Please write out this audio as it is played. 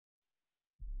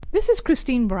This is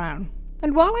Christine Brown,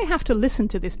 and while I have to listen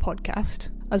to this podcast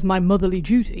as my motherly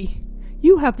duty,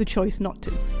 you have the choice not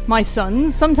to. My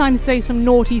sons sometimes say some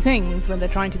naughty things when they're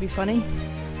trying to be funny,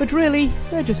 but really,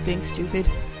 they're just being stupid.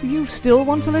 If you still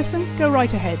want to listen, go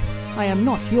right ahead. I am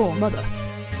not your mother.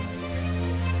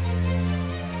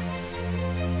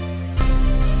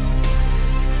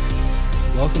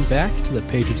 Welcome back to the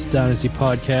Patriots Dynasty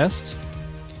Podcast.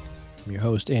 I'm your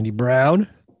host, Andy Brown.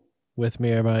 With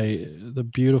me are the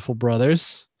beautiful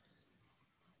brothers.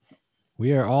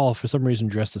 We are all, for some reason,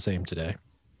 dressed the same today.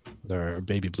 With our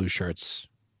baby blue shirts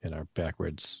and our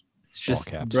backwards It's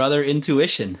just ball caps. brother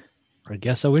intuition. I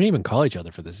guess so. We didn't even call each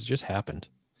other for this. It just happened.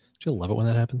 Do you love it when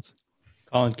that happens?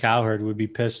 Colin Cowherd would be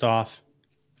pissed off.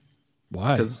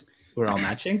 Why? Because we're all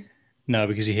matching? No,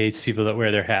 because he hates people that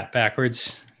wear their hat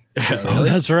backwards. Oh,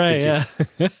 that's right.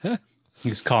 Did Yeah. He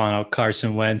was calling out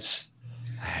Carson Wentz,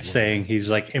 saying he's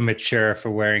like immature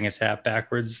for wearing his hat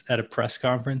backwards at a press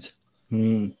conference.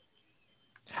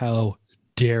 How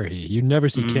dare he? You never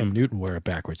see Cam Newton wear a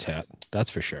backwards hat.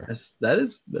 That's for sure. That's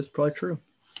probably true.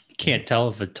 Can't tell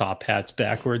if a top hat's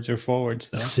backwards or forwards,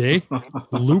 though. See?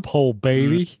 Loophole,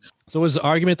 baby. So was the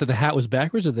argument that the hat was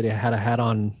backwards or that he had a hat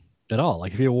on at all?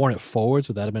 Like if he had worn it forwards,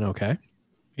 would that have been okay?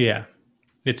 Yeah.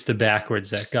 It's the backwards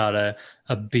that got a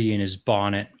bee in his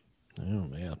bonnet. Oh,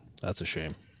 man. That's a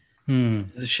shame.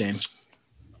 It's a shame.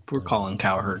 Poor Colin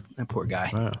Cowherd. That poor guy.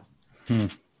 Wow.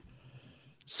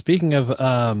 Speaking of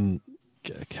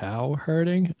cow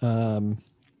herding, no,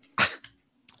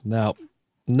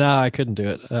 I couldn't do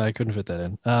it. I couldn't fit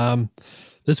that in.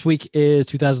 This week is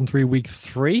 2003, week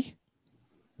 3.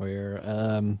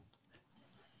 We're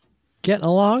getting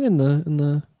along in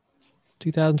the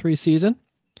 2003 season.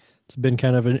 It's been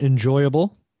kind of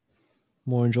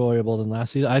more enjoyable than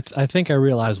last season. I think I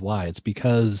realize why. It's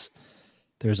because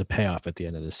there's a payoff at the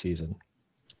end of the season.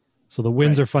 So the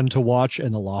wins are fun to watch,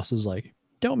 and the losses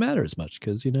don't matter as much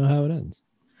because you know how it ends.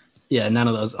 Yeah, none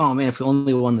of those. Oh man, if we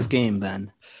only won this game,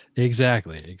 then.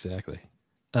 Exactly.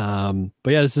 But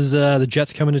yeah, this is the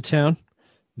Jets coming to town.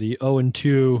 The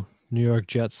 0-2 New York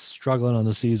Jets struggling on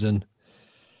the season.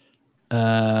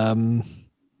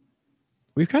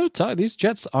 We've kind of talked. These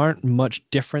Jets aren't much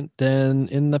different than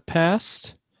in the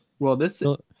past. Well, this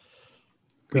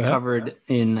we covered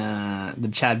in the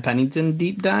Chad Pennington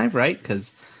deep dive, right?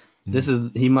 Because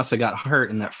he must have got hurt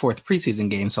in that 4th preseason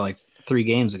game, so like 3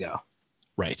 games ago.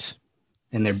 Right.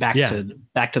 And they're back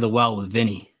to the well with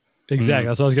Vinny. Exactly.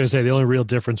 That's what I was going to say. The only real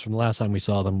difference from the last time we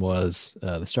saw them was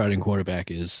the starting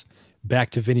quarterback is back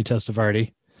to Vinny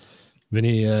Testaverde.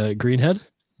 Vinny Greenhead?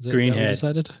 Greenhead.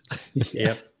 Decided?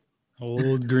 Yep.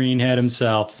 Old Greenhead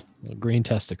himself. Green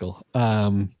testicle.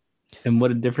 And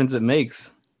what a difference it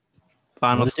makes.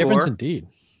 Final score. Difference indeed.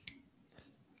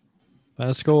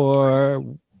 Final score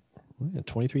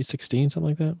 23-16, something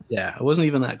like that. Yeah, it wasn't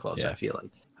even that close, I feel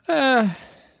like.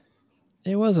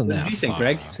 It wasn't What that did you think, far.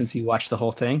 Greg, since you watched the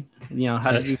whole thing?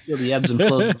 How did you feel the ebbs and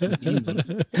flows of the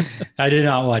season? I did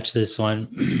not watch this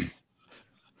one.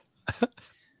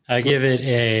 I give it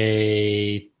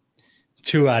a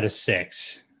 2 out of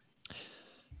 6.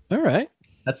 All right.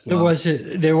 That's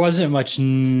There wasn't much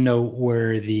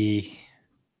noteworthy.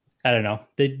 I don't know.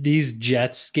 These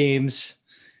Jets games,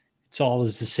 it's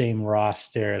always the same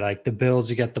roster. Like the Bills,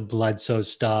 you got the Bledsoe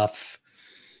stuff.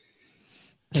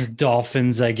 The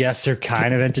Dolphins, I guess, are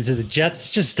kind of entered to the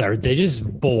Jets. They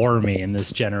just bore me in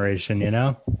this generation. They're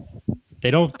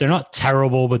not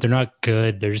terrible, but they're not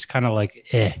good. They're just kind of like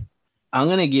eh. I'm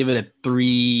gonna give it a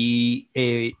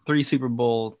 3 Super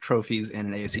Bowl trophies and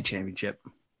an AFC championship.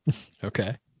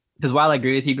 Okay. Because while I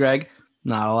agree with you, Greg,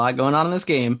 not a lot going on in this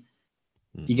game.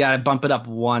 You got to bump it up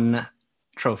 1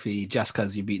 trophy just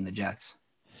because you're beating the Jets.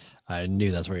 I knew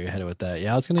that's where you're headed with that.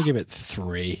 Yeah, I was going to give it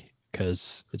 3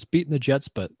 because it's beating the Jets,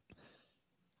 but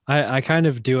I kind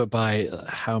of do it by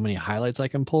how many highlights I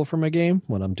can pull from a game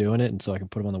when I'm doing it, and so I can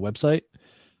put them on the website.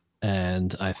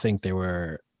 And I think there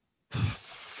were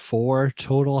 4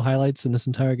 total highlights in this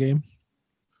entire game.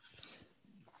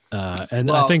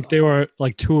 I think they were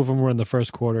 2 of them were in the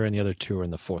first quarter and the other 2 were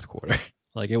in the fourth quarter.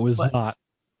 It was not.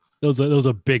 There was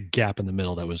a big gap in the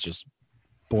middle that was just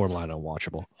borderline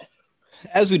unwatchable.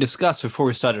 As we discussed before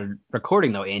we started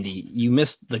recording, though, Andy, you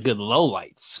missed the good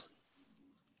lowlights.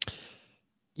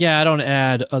 Yeah, I don't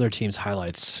add other teams'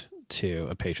 highlights to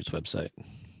a Patriots website.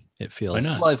 It feels. Why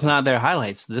not? Well, it's not their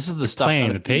highlights. This is the stuff playing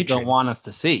that the people don't Patriots. want us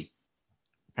to see.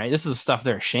 Right? This is the stuff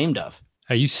they're ashamed of.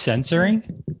 Are you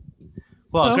censoring?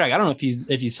 Well, No. Greg, I don't know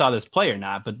if you saw this play or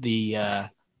not, but the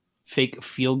fake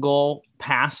field goal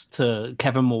pass to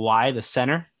Kevin Mawai, the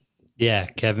center. Yeah,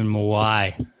 Kevin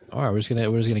Mawai. All right, we're just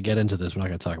gonna get into this. We're not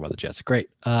gonna talk about the Jets. Great.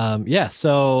 Yeah.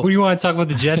 So Who do you want to talk about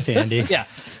the Jets, Andy? Yeah,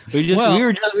 we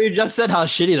just said how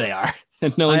shitty they are,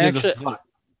 and no one gives a fuck.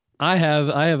 I have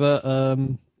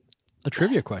a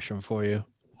trivia question for you.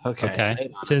 Okay.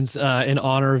 Since in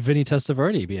honor of Vinny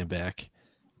Testaverde being back,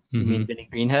 You mean Vinny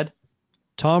Greenhead?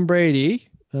 Tom Brady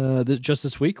just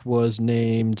this week was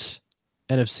named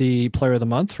NFC Player of the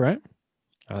Month, right?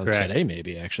 Correct. Today,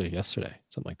 maybe actually yesterday,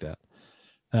 something like that.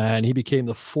 And he became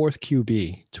the fourth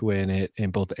QB to win it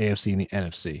in both the AFC and the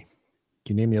NFC.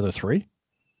 Can you name the other three?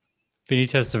 Vinny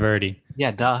Testaverde.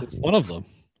 Yeah, duh. It's one of them.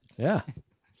 Yeah.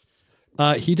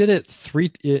 He did it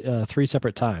three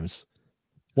separate times.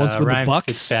 Once with Ryan the Bucks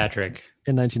Fitzpatrick.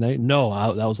 in 1990.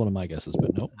 No, that was one of my guesses,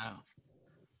 but nope. Oh.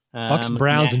 Bucks,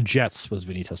 Browns, and Jets was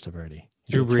Vinny Testaverde.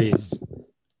 Drew Brees.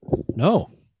 No.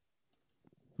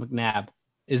 McNabb.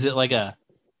 Is it like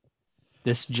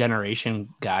this generation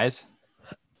guys?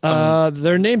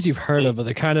 They're names you've heard of, but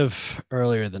they're kind of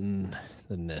earlier than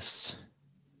this.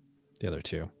 The other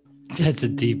two. That's a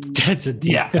deep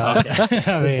Yeah. cut.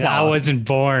 I mean, I wasn't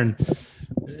born.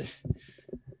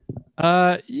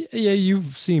 Yeah,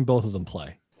 you've seen both of them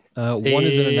play. One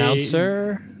is an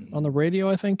announcer on the radio,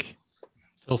 I think.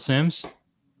 Phil Simms.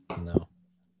 No.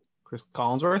 Chris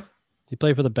Collinsworth? He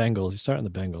played for the Bengals. He started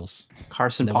in the Bengals.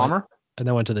 Carson Then Palmer? And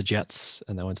then went to the Jets,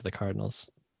 and then went to the Cardinals.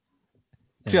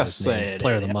 And Just was named say it.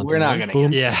 Player of the Month. We're not right?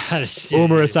 going to Yeah.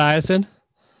 Boomer Esiason.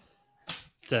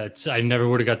 I never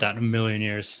would have got that in a million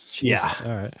years. Yeah. Jesus,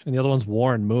 all right. And the other one's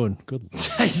Warren Moon. Good.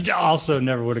 I also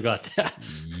never would have got that.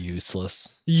 Useless.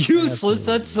 Useless.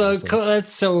 Absolutely useless. That's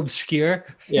so obscure.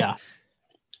 Yeah.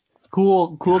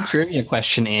 Cool trivia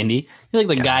question, Andy. You're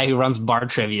like the guy who runs bar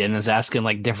trivia and is asking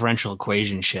like differential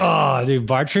equation shit. Oh, dude,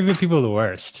 bar trivia people are the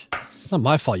worst. Not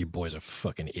my fault. You boys are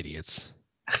fucking idiots.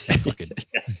 Fucking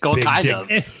Yes, go big kind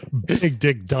dick. of. big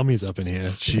dick dummies up in here.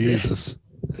 Jesus.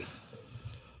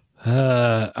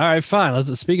 All right,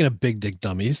 fine. Speaking of big dick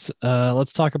dummies,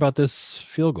 let's talk about this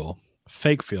field goal,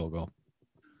 fake field goal.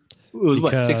 It was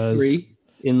what, Because- 6-3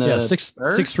 in the six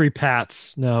first? 6-3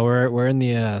 Pats. No, we're in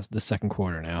the second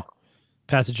quarter now.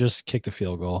 Pats had just kicked the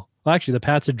field goal. Well, actually, the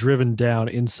Pats had driven down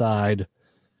inside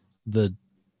the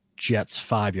Jets'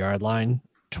 5-yard line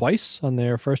twice on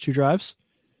their first two drives,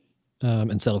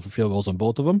 and settled for field goals on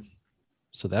both of them.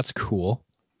 So that's cool.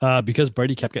 Because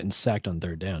Brady kept getting sacked on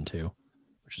third down too,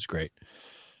 which is great.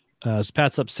 So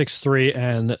Pats up 6-3,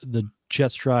 and the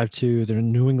Jets drive to their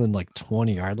New England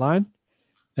 20-yard line.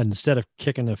 And instead of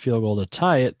kicking a field goal to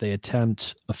tie it, they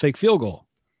attempt a fake field goal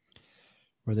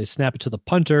where they snap it to the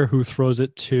punter, who throws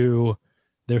it to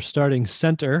their starting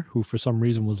center, who for some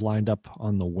reason was lined up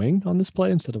on the wing on this play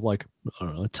instead of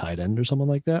a tight end or someone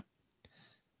like that.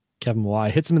 Kevin Y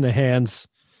hits him in the hands.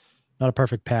 Not a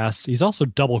perfect pass. He's also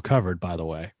double covered, by the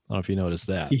way. I don't know if you noticed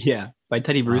that. Yeah, by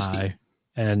Teddy Bruschi.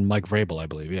 And Mike Vrabel, I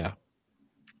believe. Yeah.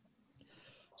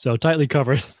 So tightly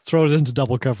covered, throws into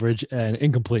double coverage and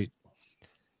incomplete.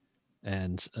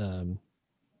 And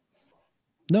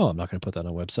no, I'm not going to put that on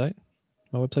a website.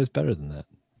 My website's better than that.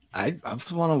 I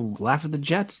just want to laugh at the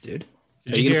Jets, dude.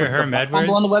 Did you hear Herm Edwards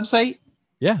fumble on the website?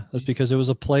 Yeah, that's because it was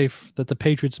a play that the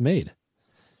Patriots made.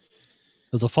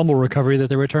 It was a fumble recovery that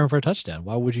they returned for a touchdown.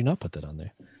 Why would you not put that on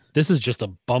there? This is just a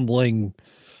bumbling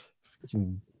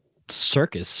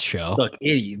circus show. Look,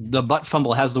 idiot. The butt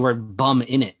fumble has the word bum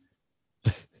in it.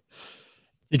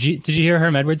 Did you hear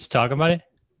Herm Edwards talk about it?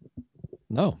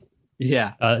 No.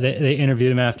 Yeah. They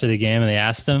interviewed him after the game and they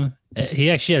asked him.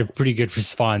 He actually had a pretty good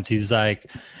response. He's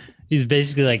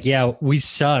basically like, yeah, we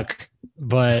suck,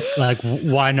 but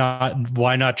why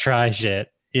not try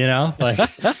shit? You know, I'm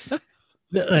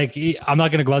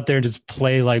not gonna go out there and just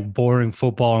play boring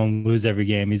football and lose every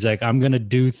game. He's like, I'm gonna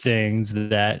do things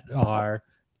that are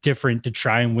different to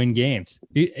try and win games.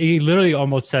 He literally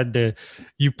almost said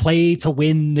you play to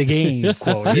win the game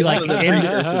quote. He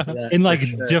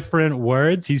in different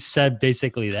words, he said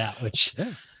basically that, which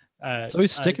so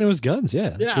he's sticking to his guns.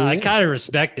 Yeah. I kind of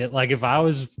respect it. If I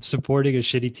was supporting a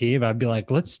shitty team, I'd be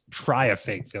like, let's try a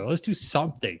fake field. Let's do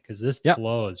something, because this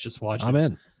blows just watching I'm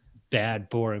in. bad,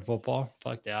 boring football.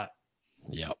 Fuck that.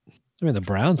 Yep. I mean, the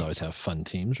Browns always have fun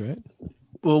teams, right?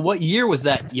 Well, what year was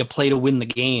that you play to win the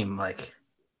game?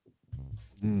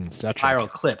 Viral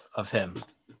clip of him.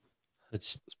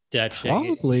 It's that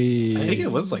probably. I think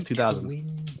it was 2000.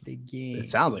 Win the game. It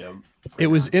sounds like it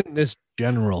was in this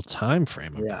general time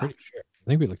frame. I'm Yeah. pretty sure. I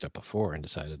think we looked up before and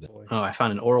decided that. Oh, I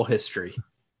found an oral history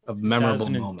of memorable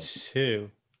moments.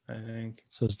 2002, I think.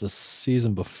 So it's the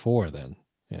season before then.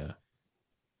 Yeah.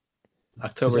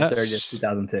 October Is that- 30th,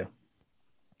 2002.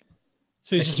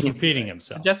 So he's just repeating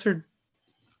himself. The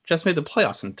Jets made the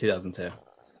playoffs in 2002.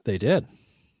 They did.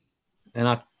 And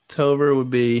October would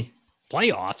be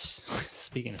Playoffs.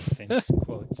 Speaking of famous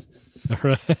quotes.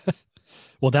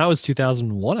 Well, that was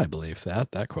 2001, I believe,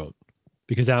 that quote.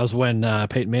 Because that was when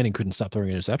Peyton Manning couldn't stop throwing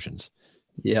interceptions.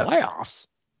 Playoffs.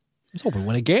 I was hoping to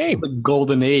win a game. It's the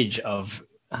golden age of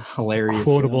hilarious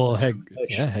Quotable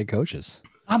head coaches.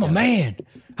 I'm a man.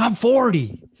 I'm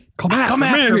 40. Come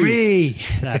after me.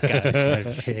 That guy is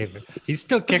my favorite. He's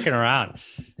still kicking around.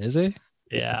 Is he?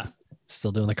 Yeah.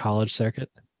 Still doing the college circuit?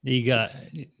 I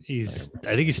think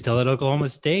he's still at Oklahoma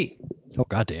State. Oh,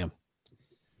 goddamn.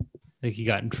 I think he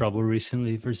got in trouble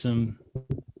recently for some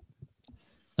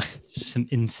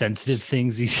insensitive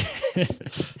things he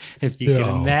said. If you can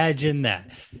imagine that.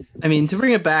 I mean, to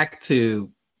bring it back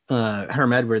to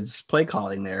Herm Edwards' play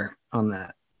calling there on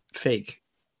that fake,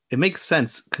 it makes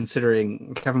sense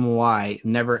considering Kevin Mawae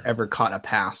never ever caught a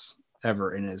pass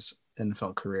ever in his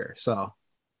NFL career. So,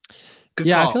 good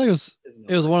call. I feel like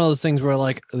it was one of those things where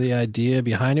like the idea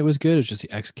behind it was good. It's just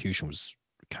the execution was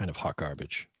kind of hot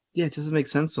garbage. Yeah, it doesn't make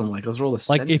sense. I'm like, let's roll a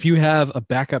like if you have a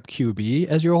backup QB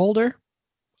as your holder,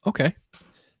 okay.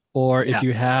 Or if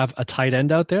you have a tight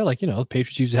end out there, like,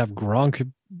 Patriots used to have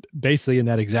Gronk basically in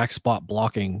that exact spot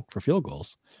blocking for field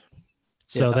goals.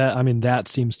 So that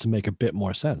seems to make a bit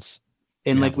more sense.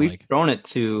 And we've thrown it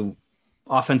to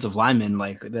offensive linemen,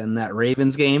 like in that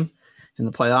Ravens game in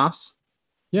the playoffs,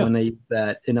 when they used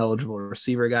that ineligible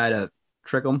receiver guy to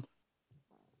trick him.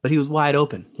 But he was wide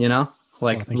open,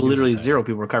 literally zero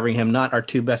people were covering him, not our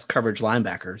two best coverage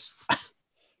linebackers.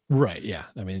 Right. Yeah.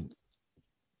 I mean,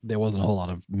 there wasn't a whole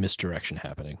lot of misdirection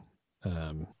happening.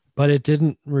 But it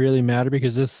didn't really matter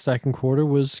because this second quarter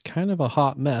was kind of a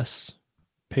hot mess.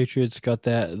 Patriots got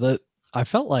that. I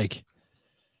felt like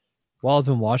while I've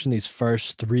been watching these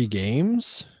first 3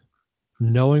 games,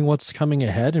 knowing what's coming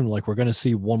ahead and we're going to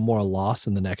see one more loss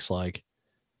in the next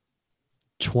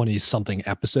 20 something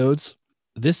episodes.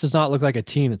 This does not look like a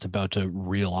team that's about to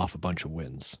reel off a bunch of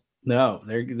wins. No,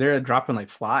 they're dropping like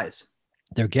flies.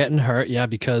 They're getting hurt,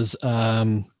 because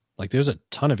there's a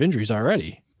ton of injuries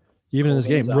already. Even in this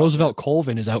game, Roosevelt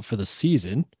Colvin is out for the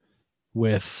season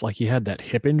with he had that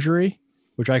hip injury,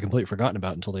 which I completely forgotten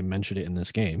about until they mentioned it in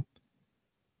this game.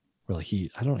 Where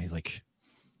he had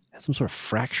some sort of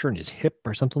fracture in his hip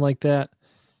or something like that.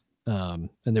 And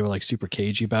they were super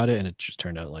cagey about it, and it just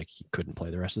turned out he couldn't play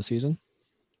the rest of the season.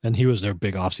 And he was their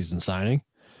big offseason signing.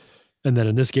 And then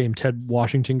in this game, Ted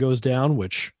Washington goes down,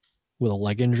 with a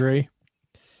leg injury.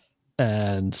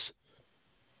 And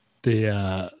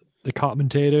the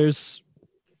commentators,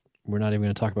 we're not even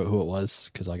going to talk about who it was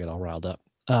because I get all riled up.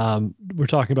 We're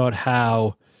talking about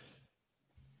how,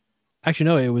 actually,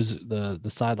 no, it was the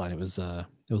sideline. It was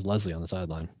Leslie on the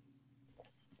sideline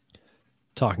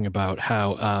talking about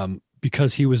how,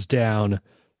 because he was down,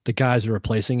 the guys who were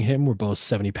replacing him were both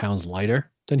 70 pounds lighter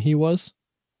than he was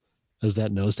as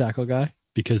that nose tackle guy,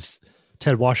 because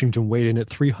Ted Washington weighed in at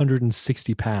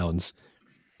 360 pounds.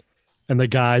 And the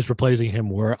guys replacing him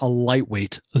were a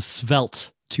lightweight, a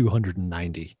svelte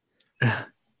 290. I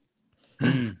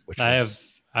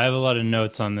have a lot of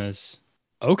notes on this.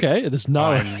 Okay, this is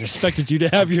not what I expected you to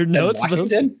have your notes.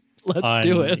 Let's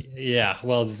do it. Yeah,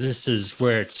 well, this is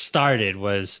where it started,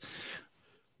 was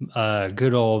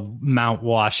good old Mount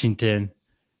Washington,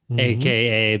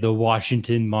 a.k.a. the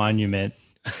Washington Monument.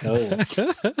 Oh.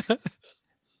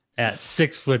 At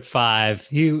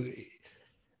 6'5",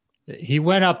 he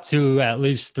went up to at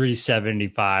least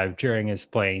 375 during his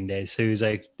playing day. So he was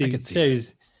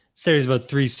he was about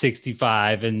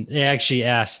 365, and they actually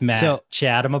asked Matt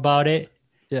Chatham about it.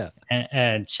 Yeah,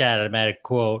 and Chatham had a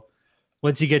quote: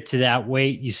 "Once you get to that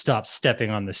weight, you stop stepping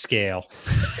on the scale."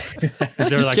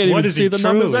 They're like, "What is he the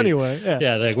truly?" Numbers anyway?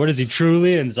 Yeah, what is he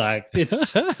truly? And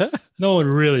it's no one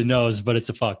really knows, but it's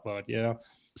a fuckload,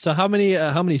 So how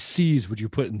many C's would you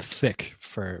put in thick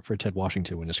for Ted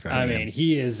Washington when describing him?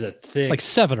 He is a thick. It's like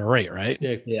 7 or 8, right?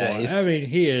 Yeah.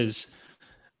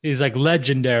 He's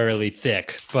legendarily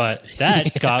thick, but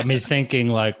that got me thinking,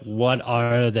 what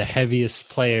are the heaviest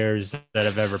players that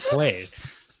have ever played?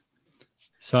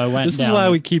 So I went. This is why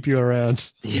we keep you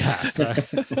around. Yeah. So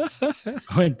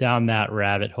I went down that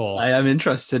rabbit hole. I am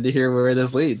interested to hear where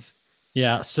this leads.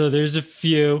 Yeah. So there's a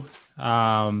few.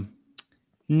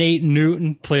 Nate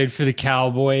Newton played for the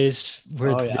Cowboys.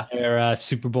 Their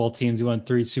Super Bowl teams. He won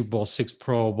 3 Super Bowls, 6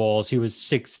 Pro Bowls. He was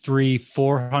 6'3",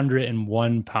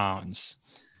 401 pounds.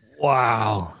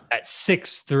 Wow. At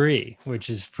 6'3", which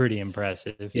is pretty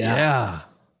impressive. Yeah.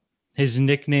 His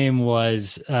nickname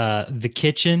was The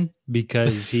Kitchen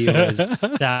because he was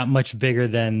that much bigger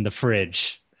than the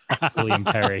fridge. William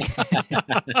Perry.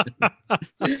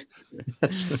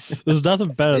 There's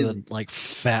nothing better than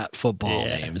fat football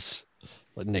names.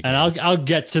 And I'll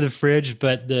get to the fridge,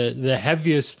 but the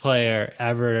heaviest player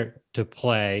ever to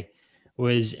play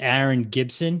was Aaron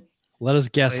Gibson. Let us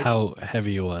guess how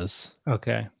heavy it was.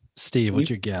 Okay. Steve, what's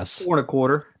your guess?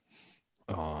 4.25.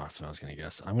 Oh, that's what I was going to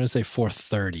guess. I'm going to say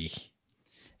 430.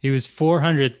 He was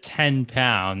 410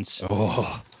 pounds.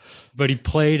 Oh, but he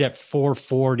played at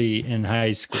 440 in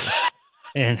high school.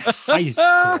 In high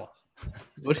school.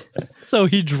 What? So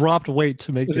he dropped weight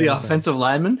to make Was he offensive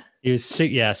lineman? He was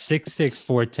 6'6",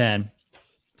 410.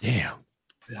 Damn.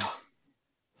 Yeah.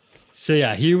 So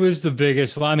yeah, he was the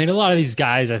biggest. Well, I mean, a lot of these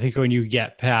guys, I think when you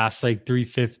get past like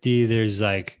 350, there's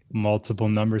like multiple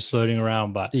numbers floating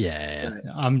around. But Yeah.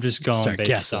 I'm just going Start based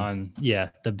guessing. on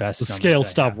the best. The numbers scale I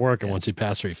stopped have. working Yeah. once he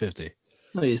passed 350.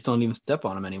 No, you just don't even step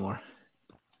on him anymore.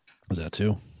 Was that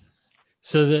too?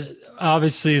 So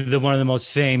obviously one of the most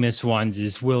famous ones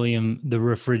is William the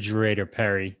Refrigerator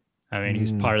Perry. I mean, he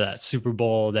was part of that Super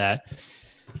Bowl that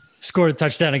scored a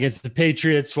touchdown against the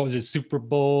Patriots. What was it, Super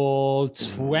Bowl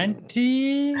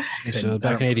 20? So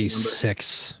back in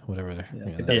 86, whatever.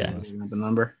 Yeah. The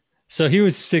number. So he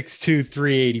was 6'2",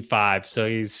 385. So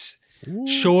he's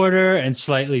shorter and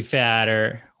slightly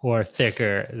fatter or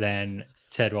thicker than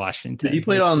Ted Washington. He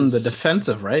played on the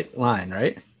defensive line,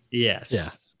 right? Yes.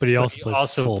 Yeah. But he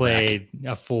also played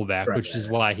a fullback, Right, which is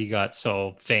why he got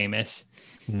so famous.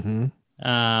 Mm-hmm.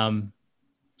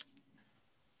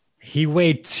 He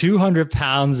weighed 200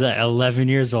 pounds at 11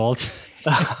 years old.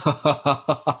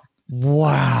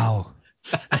 Wow.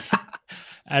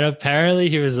 And apparently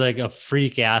he was like a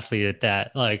freak athlete at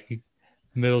that, like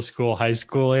middle school, high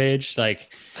school age.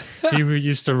 Like he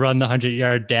used to run the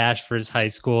 100-yard dash for his high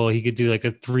school. He could do like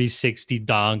a 360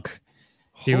 dunk.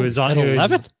 He was on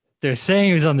 11th. They're saying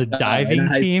he was on the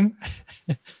diving team.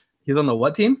 He's on the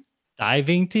what team?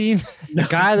 Diving team. A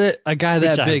guy that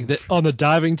Which big that on the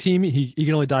diving team, he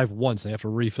can only dive once. They have to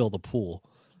refill the pool.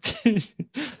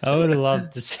 I would have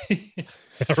loved to see.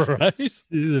 Right?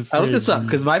 I looked this up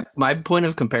because my point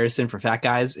of comparison for fat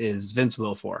guys is Vince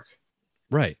Wilfork.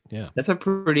 Right. Yeah. That's a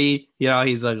pretty,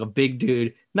 he's like a big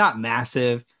dude, not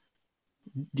massive.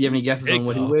 Do you have any guesses on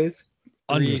what he weighs?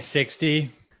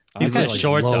 360. He's kind of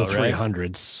short low though, right?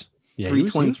 300s. Yeah,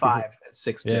 325 at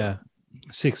 6'2". Yeah.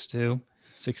 6'2".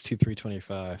 6'2",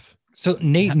 325. So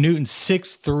Nate Newton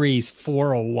 6'3",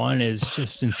 401 is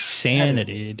just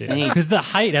insanity, dude. Because the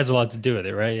height has a lot to do with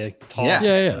it, right? Like tall.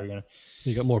 Yeah.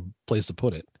 You got more place to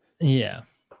put it. Yeah.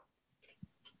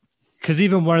 Because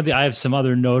even I have some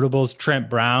other notables. Trent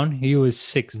Brown, he was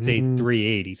 6'8",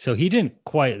 380. So he didn't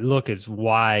quite look as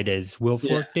wide as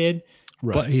Wilfork did,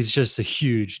 but he's just a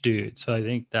huge dude. So I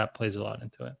think that plays a lot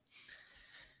into it.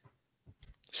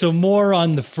 So more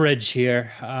on the fridge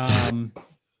here.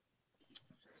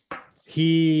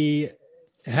 He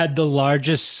had the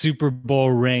largest Super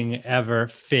Bowl ring ever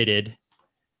fitted.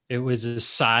 It was a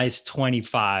size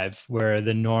 25, where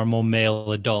the normal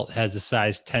male adult has a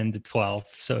size 10 to 12.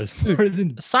 So it's more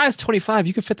than size 25.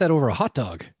 You could fit that over a hot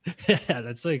dog. Yeah,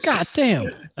 that's like God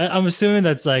damn. I'm assuming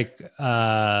that's like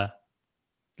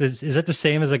is that the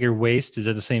same as like your waist? Is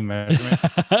that the same measurement?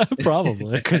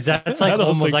 Probably. Because that's like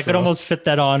almost I could almost fit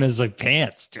that on as like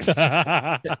pants, dude.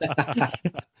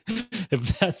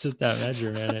 If that's what that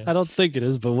measurement is. I don't think it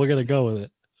is, but we're gonna go with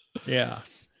it. Yeah.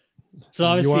 So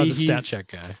obviously the stat check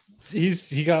guy.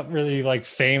 He got really like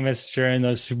famous during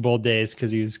those Super Bowl days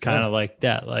because he was kind of like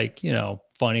that, like,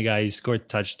 funny guy. He scored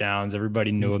touchdowns.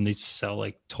 Everybody knew him. They used to sell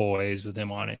like toys with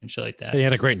him on it and shit like that. He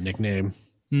had a great nickname.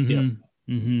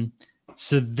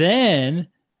 So then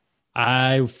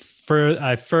I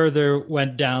further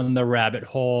went down the rabbit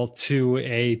hole to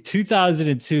a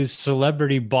 2002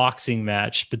 celebrity boxing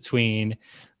match between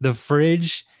the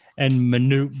Fridge and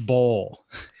Manute Bol.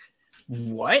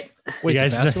 What? Wait,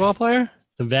 guys the basketball player?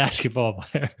 The basketball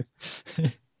player.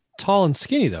 Tall and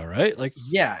skinny though, right? Like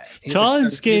yeah, tall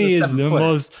and skinny is the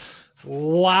most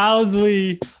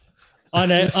wildly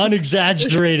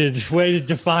unexaggerated way to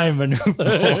define Manute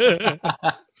Bol.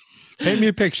 Paint me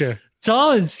a picture.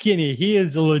 Tall and skinny, he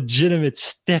is a legitimate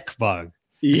stick bug.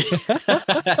 Yeah.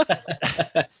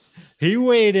 He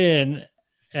weighed in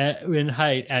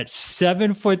height at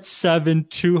 7'7",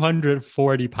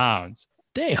 240 pounds.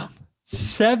 Damn.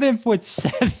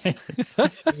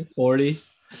 7'7". 40.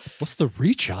 What's the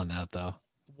reach on that though?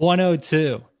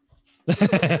 102.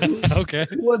 Okay.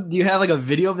 What, do you have like a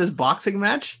video of this boxing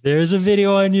match? There's a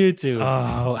video on YouTube.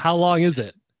 Oh, how long is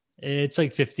it? It's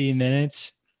like 15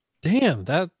 minutes. Damn,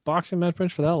 that boxing match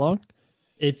went for that long?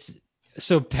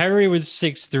 So Perry was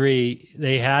 6'3".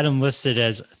 They had him listed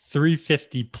as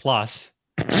 350 plus.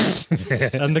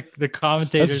 And the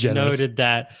commentators noted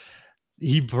that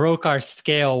he broke our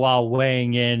scale while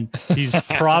weighing in. He's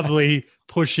probably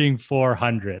pushing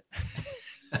 400.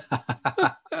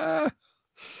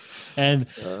 And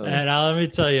let me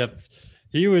tell you,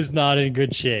 he was not in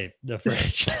good shape, the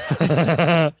Fridge.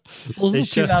 Well, this is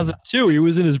 2002. He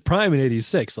was in his prime in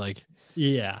 86. Like,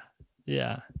 yeah.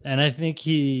 And I think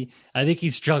he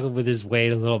struggled with his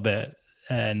weight a little bit,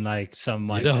 and like some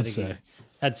like I think he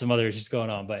had some other issues going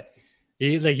on. But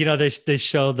he like they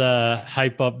show the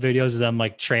hype up videos of them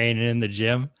like training in the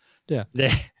gym. Yeah,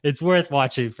 it's worth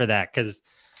watching for that because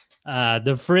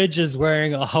the Fridge is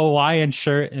wearing a Hawaiian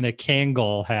shirt and a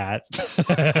Kangol hat.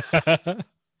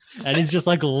 And he's just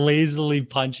like lazily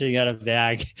punching at a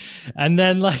bag. And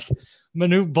then like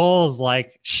Manute Bol's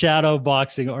like shadow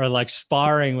boxing or like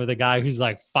sparring with a guy who's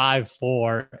like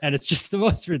 5'4". And it's just the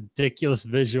most ridiculous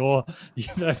visual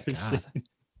you've ever seen.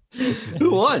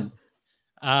 Who won?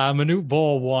 Manute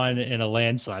Bol won in a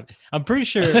landslide. I'm pretty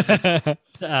sure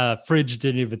Fridge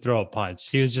didn't even throw a punch.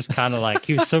 He was just kind of like,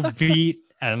 he was so beat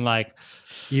and like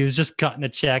he was just cutting a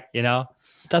check, you know?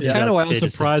 That's kind of why I was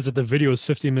surprised that the video was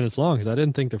 15 minutes long, because I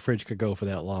didn't think the Fridge could go for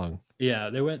that long. Yeah,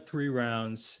 they went 3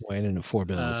 rounds. Weighing in at 4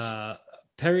 bills.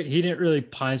 Perry, he didn't really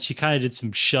punch. He kind of did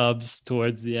some shoves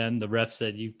towards the end. The ref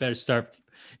said, "You better start."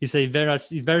 He said, "You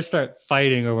better start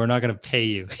fighting, or we're not going to pay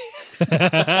you."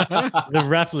 The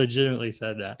ref legitimately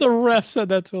said that. The ref said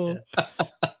that to him.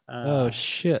 Oh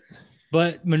shit!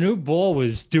 But Manute Bol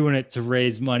was doing it to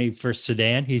raise money for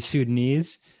Sudan. He's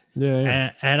Sudanese.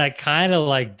 Yeah. And I kind of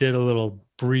like did a little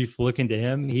brief look into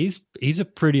him. He's a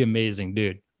pretty amazing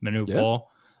dude, Manute Bol.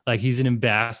 Like he's an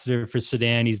ambassador for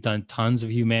Sudan. He's done tons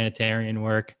of humanitarian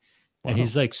work, and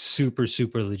he's like super,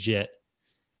 super legit.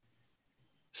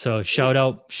 So shout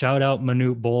out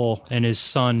Manute Bol and his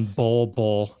son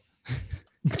Bol.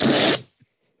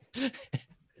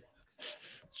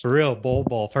 For real,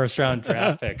 Bol, first round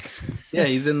draft pick. Yeah,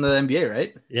 he's in the NBA,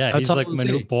 right? Yeah, he's like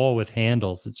Manute Bol with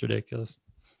handles. It's ridiculous.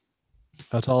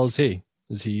 How tall is he?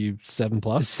 Is he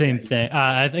 7+? Same thing.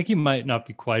 I think he might not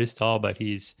be quite as tall, but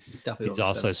he's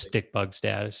also stick bug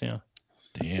status. You know.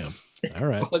 Damn. All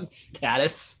right. Bug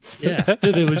status. Yeah,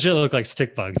 dude, they legit look like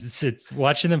stick bugs. It's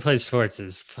watching them play sports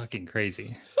is fucking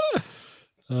crazy.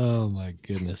 Oh my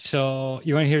goodness. So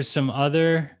you want to hear some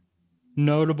other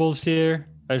notables here?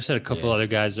 I just had a couple other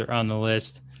guys that are on the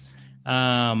list.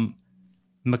 Mekhi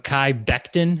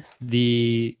Becton,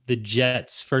 the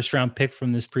Jets' first round pick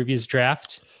from this previous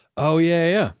draft. Oh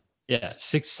yeah.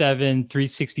 6'7",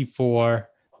 364,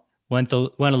 went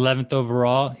 11th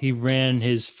overall. He ran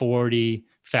his 40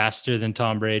 faster than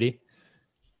Tom Brady.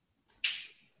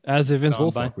 As if Vince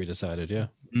Wilfork, we decided, yeah.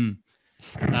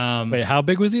 Wait, how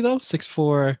big was he though?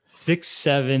 6'4",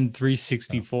 6'7",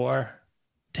 364.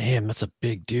 Damn, that's a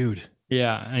big dude.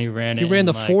 Yeah, and he ran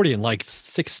the 40 in like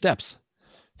 6 steps.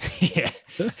 Yeah.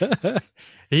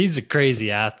 He's a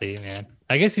crazy athlete, man.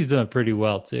 I guess he's doing pretty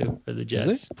well too for the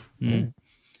Jets. And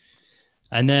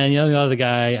then the other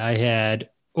guy I had,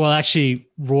 well, actually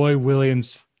Roy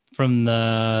Williams from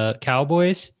the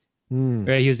Cowboys.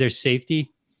 Right, he was their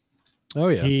safety. Oh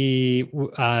yeah. He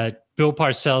Bill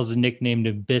Parcells nicknamed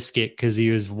him Biscuit because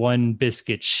he was one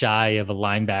biscuit shy of a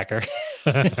linebacker.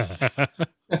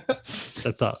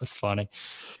 I thought was funny.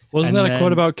 Wasn't that a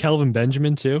quote about Kelvin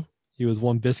Benjamin too? He was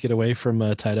one biscuit away from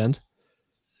a tight end.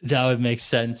 That would make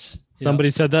sense.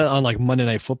 Somebody said that on like Monday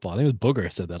Night Football. I think it was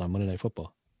Booger said that on Monday Night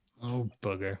Football. Oh,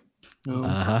 Booger.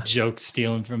 Joke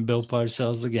stealing from Bill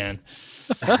Parcells again.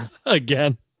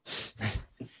 Again.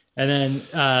 And then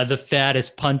the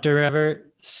fattest punter ever,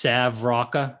 Sav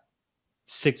Rocca,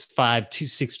 6'5",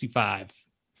 265.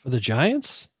 For the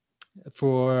Giants?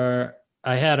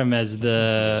 I had him as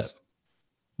the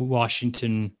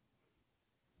Washington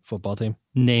football team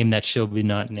name that shall be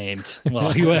not named.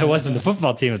 Well, he wasn't the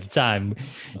football team at the time.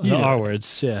 The R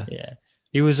words, yeah. Yeah.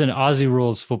 He was an Aussie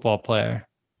Rules football player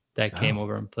that came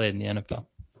over and played in the NFL.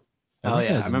 Oh,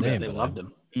 yeah. I remember they loved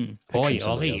him. Boy,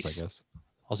 Aussies.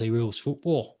 Aussie Rules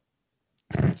football.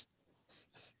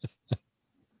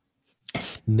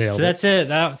 Nailed so that's it.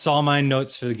 That's all my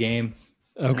notes for the game.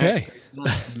 Okay.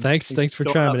 Thanks for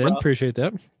chiming in. Appreciate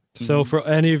that. So for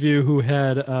any of you who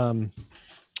had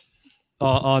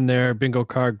on their bingo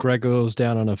card, Greg goes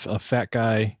down on a fat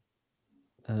guy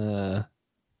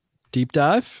deep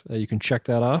dive. You can check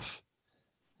that off.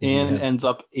 And ends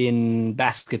up in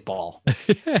basketball.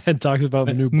 And talks about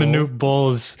Manute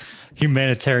Bol's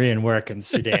humanitarian work in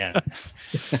Sudan.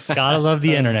 Gotta love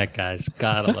the internet, guys.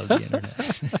 Gotta love the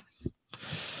internet.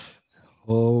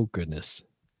 Oh, goodness.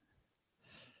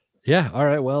 Yeah. All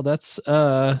right. Well, that's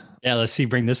let's see.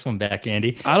 Bring this one back,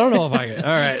 Andy. I don't know if I can.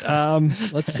 All right.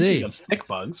 Let's see. Stick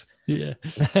bugs. Yeah.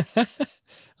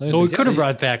 We could have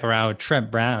brought back around Trent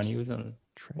Brown. He was on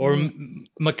Or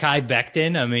Mekhi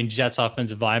Becton. I mean, Jets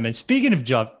offensive lineman. Speaking of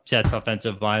Jets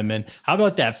offensive lineman, how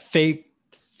about that fake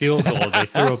field goal they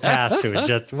threw a pass to a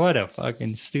Jets? What a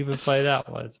fucking stupid play that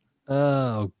was.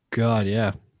 Oh God,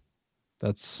 yeah.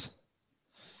 That's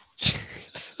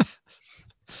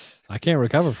I can't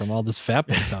recover from all this fat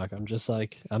boy talk. I'm just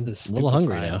like, I'm a little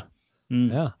hungry now.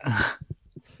 Yeah.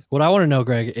 What I want to know,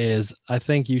 Greg, is I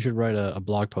think you should write a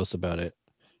blog post about it.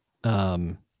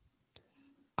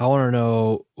 I want to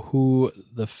know who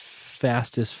the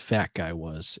fastest fat guy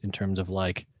was in terms of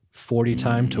like 40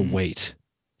 time to weight.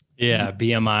 Yeah,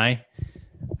 BMI.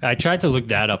 I tried to look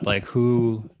that up, like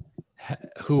who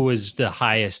was the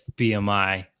highest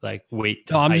BMI, like weight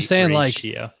to I'm just saying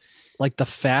ratio. like the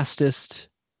fastest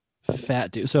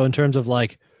fat dude. So in terms of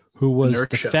like who was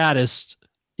the fattest,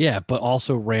 yeah, but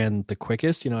also ran the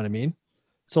quickest, you know what I mean?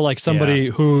 So like somebody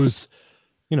who's,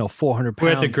 400 pounds.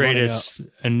 Who had the greatest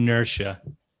inertia?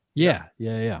 Yeah.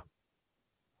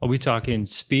 Are we talking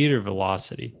speed or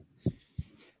velocity?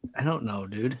 I don't know,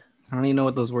 dude. I don't even know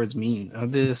what those words mean. Are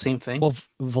they the same thing? Well,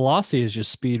 velocity is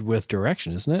just speed with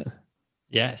direction, isn't it?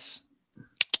 Yes.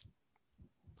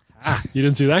 You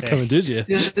didn't see that coming, did you?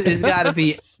 It's got to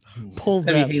be pulled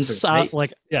that sound,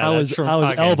 like I was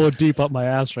elbow deep up my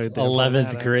ass right there.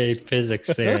 11th grade physics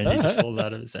there, and he just pulled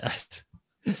out of his ass.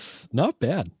 Not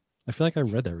bad. I feel like I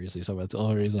read that recently, so that's the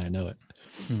only reason I know it.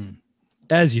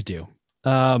 As you do.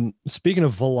 Speaking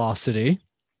of velocity,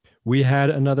 we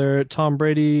had another Tom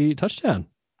Brady touchdown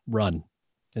run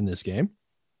in this game.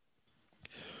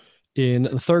 In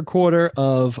the third quarter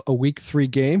of a week 3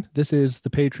 game, this is the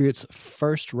Patriots'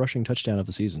 first rushing touchdown of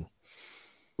the season,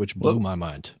 which blew my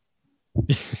mind.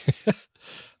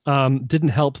 Didn't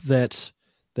help that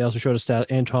they also showed a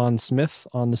stat Anton Smith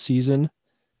on the season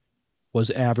was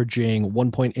averaging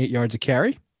 1.8 yards a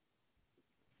carry.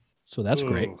 So that's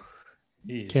great.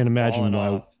 Can't imagine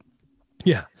why.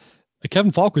 Yeah.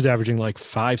 Kevin Falk was averaging like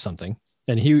 5 something,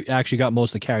 and he actually got most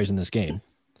of the carries in this game.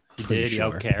 He did. He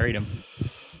out-carried him.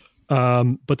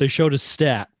 But they showed a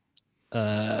stat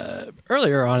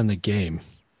earlier on in the game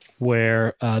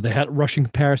where they had rushing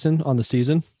comparison on the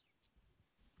season.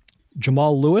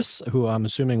 Jamal Lewis, who I'm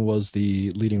assuming was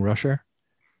the leading rusher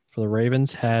for the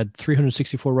Ravens, had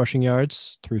 364 rushing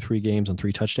yards through 3 games and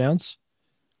 3 touchdowns.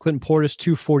 Clinton Portis,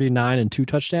 249 and 2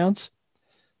 touchdowns.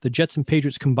 The Jets and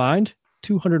Patriots combined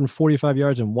 245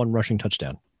 yards and 1 rushing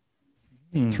touchdown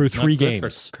through 3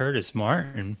 games. For Curtis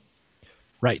Martin.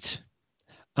 Right.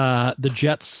 The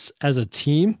Jets as a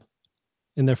team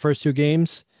in their first 2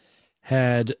 games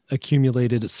had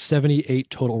accumulated 78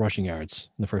 total rushing yards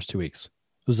in the first 2 weeks.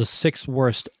 It was the 6th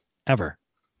worst ever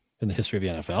in the history of the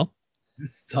NFL.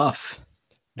 It's tough.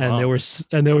 And they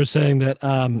were saying that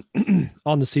on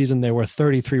the season there were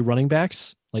 33 running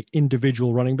backs, like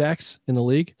individual running backs in the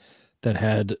league that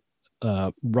had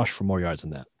rushed for more yards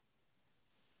than that.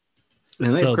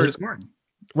 And they have Curtis Martin.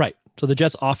 Right. So the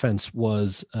Jets offense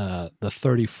was the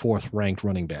 34th ranked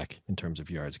running back in terms of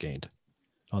yards gained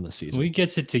on the season. He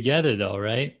gets it together though,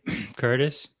 right?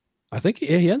 Curtis? I think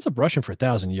he ends up rushing for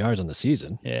 1,000 yards on the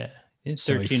season. Yeah. It's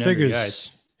so 1,300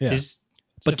 yards. Yeah.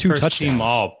 But 2 touchdowns. Team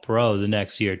All-Pro the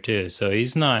next year too. So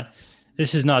this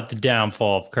is not the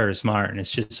downfall of Curtis Martin.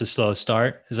 It's just a slow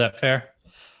start. Is that fair?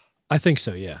 I think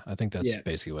so, yeah. I think that's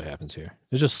basically what happens here.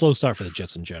 It's just a slow start for the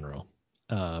Jets in general.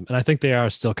 And I think they are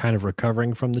still kind of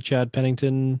recovering from the Chad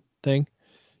Pennington thing,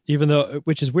 even though,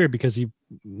 which is weird because he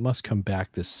must come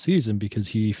back this season because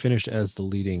he finished as the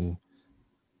leading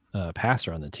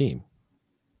passer on the team.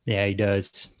 Yeah, he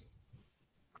does.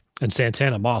 And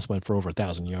Santana Moss went for over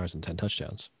 1,000 yards and 10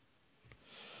 touchdowns,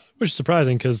 which is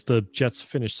surprising because the Jets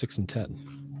finished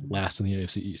 6-10, last in the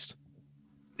AFC East.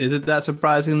 Is it that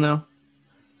surprising though?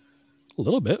 A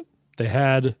little bit. They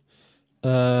had.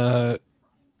 I'm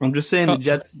just saying the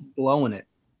Jets blowing it.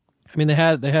 I mean, they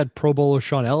had Pro Bowler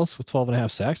Sean Ellis with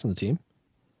 12.5 sacks on the team.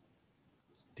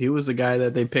 He was the guy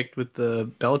that they picked with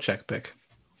the Belichick pick.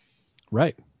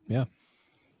 Right. Yeah.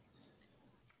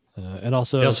 And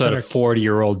also, they also had a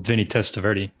 40-year-old Vinny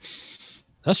Testaverde.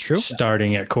 That's true.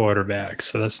 Starting at quarterback,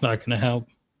 so that's not going to help.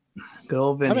 Good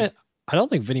old Vinny. I mean, I don't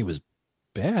think Vinny was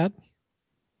bad.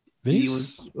 He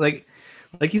was like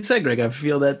you said, Greg. I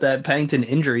feel that Pennington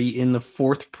injury in the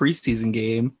 4th preseason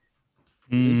game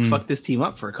fucked this team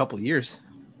up for a couple of years.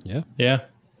 Yeah.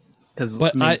 Because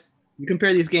you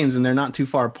compare these games, and they're not too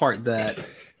far apart. That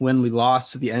when we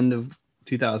lost at the end of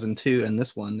 2002 and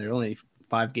this one, they're only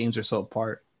 5 games or so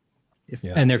apart.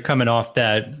 And they're coming off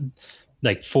that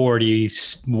like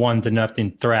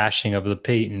 41-0 thrashing of the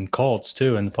Peyton Colts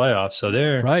too in the playoffs. So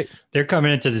they're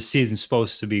coming into the season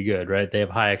supposed to be good, right? They have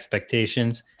high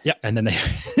expectations. Yep. And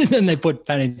then they put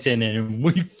Pennington in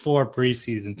week 4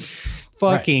 preseason.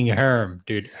 Fucking Herm,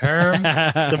 dude. Herm.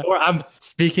 The more I'm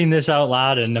speaking this out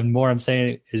loud and the more I'm saying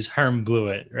it is Herm blew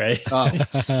it, right? Oh,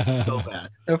 so bad.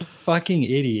 A fucking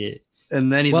idiot.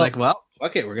 And then he's like, well,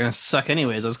 fuck it. We're going to suck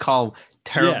anyways. Let's call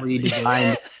terribly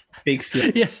designed big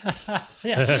field.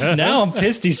 Yeah. Now I'm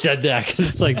pissed he said that because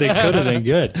it's like they could have been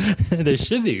good. They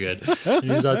should be good.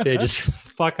 And he's out there just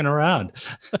fucking around.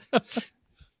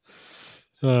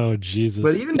 Oh, Jesus.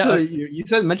 But even you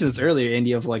mentioned this earlier,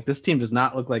 Andy, of like this team does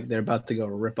not look like they're about to go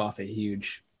rip off a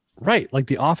huge. Right. Like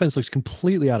the offense looks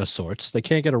completely out of sorts. They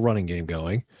can't get a running game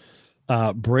going.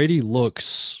 Brady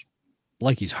looks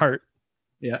like he's hurt.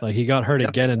 Yeah. Like he got hurt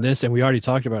again in this. And we already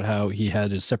talked about how he had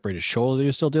his separated shoulder that he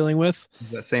was still dealing with.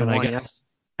 That same and one, I guess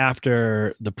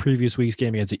after the previous week's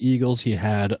game against the Eagles, he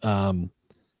had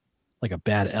like a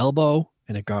bad elbow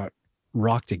and it got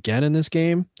rocked again in this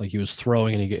game. Like he was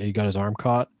throwing and he got his arm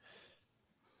caught.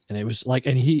 And it was like,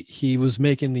 and he was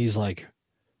making these like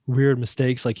weird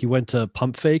mistakes. Like he went to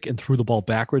pump fake and threw the ball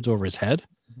backwards over his head.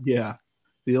 Yeah.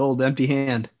 The old empty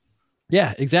hand.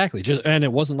 Yeah, exactly. And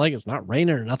it wasn't like, it's not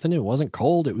raining or nothing. It wasn't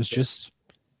cold. It was just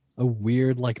a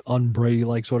weird, like un-Brady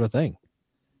like sort of thing.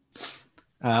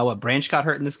 Branch got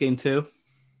hurt in this game too?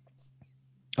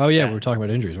 Oh yeah. We were talking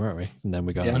about injuries, weren't we? And then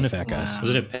we got on the fat guys.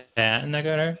 Was it Patton that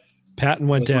got hurt? Patton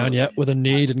went down, with a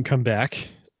knee, didn't come back.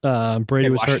 Brady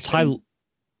was hurt.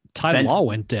 Ty Law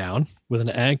went down with an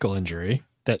ankle injury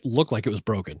that looked like it was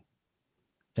broken.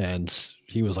 And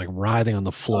he was like writhing on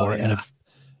the floor.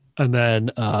 And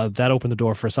then that opened the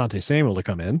door for Asante Samuel to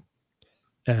come in.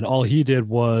 And all he did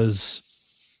was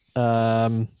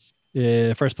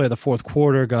first play of the fourth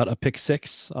quarter, got a pick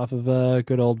 6 off of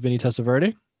good old Vinny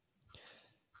Testaverde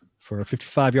for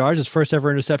 55 yards, his first ever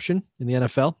interception in the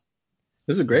NFL.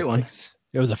 It was a great one.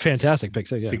 It was a fantastic pick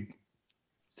 6.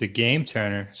 It's the game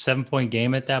turner. 7-point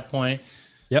game at that point.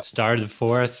 Yep. Started the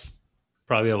fourth.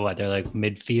 Probably what they're like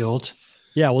midfield.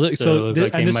 Yeah. Well, so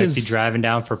they might be driving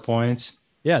down for points.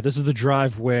 Yeah, this is the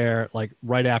drive where, like,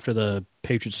 right after the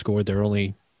Patriots scored their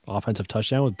only offensive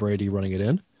touchdown with Brady running it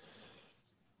in,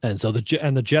 and so the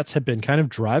Jets had been kind of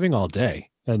driving all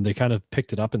day, and they kind of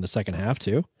picked it up in the second half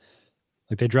too.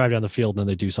 Like they drive down the field and then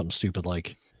they do something stupid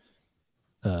like,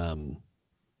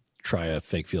 try a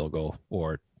fake field goal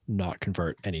or not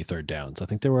convert any third downs. I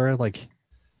think they were like,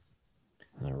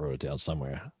 I wrote it down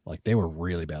somewhere. Like they were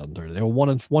really bad on third. They were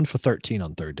 1 for 13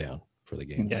 on third down for the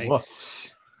game.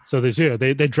 Yikes. So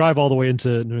they drive all the way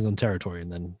into New England territory and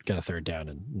then get a third down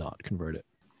and not convert it.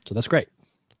 So that's great.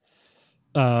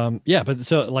 But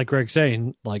so like Greg's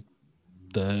saying, like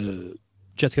the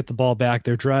Jets get the ball back.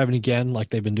 They're driving again like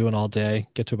they've been doing all day,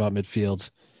 get to about midfield.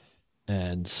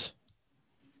 And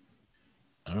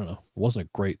I don't know. It wasn't a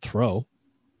great throw.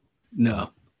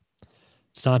 No.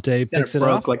 Sante picks it off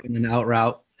off like in an out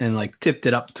route and like tipped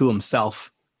it up to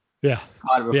himself. Yeah.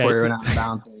 Caught it before he went out of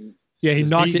bounds. Yeah, he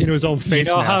knocked it into his own face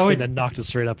mask and then knocked it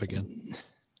straight up again.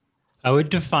 I would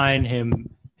define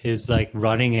his like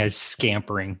running as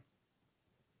scampering.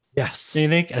 Yes. Do you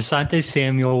think Asante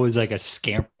Samuel was like a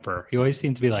scamper? He always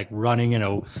seemed to be like running in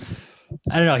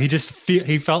I don't know.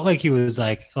 He felt like he was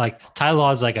like Ty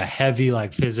Law's like a heavy,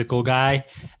 like physical guy.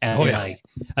 And like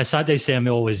Asante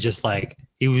Samuel was just like,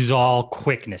 he was all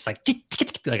quickness, like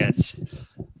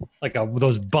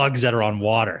those bugs that are on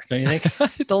water. Don't you think?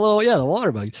 the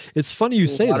water bugs. It's funny you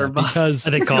say that because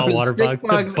they call it water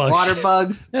bugs. Water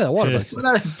bugs. Yeah, the water bugs. What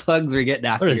other bugs we're getting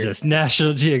after? What is this?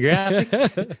 National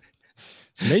Geographic?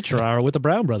 It's Nature Hour with the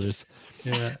Brown Brothers.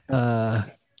 Yeah.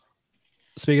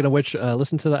 Speaking of which,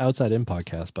 listen to the Outside In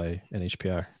podcast by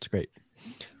NHPR. It's great.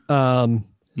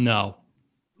 No.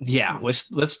 Yeah,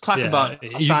 let's talk about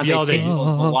Asante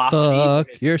Samuel's velocity.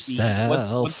 Fuck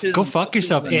yourself. Go fuck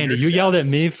yourself, Andy. You yelled at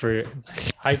me for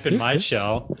hyping my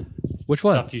show. Which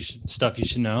one? Stuff you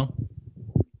should know.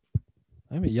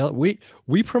 I mean,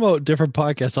 we promote different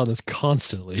podcasts on this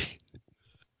constantly.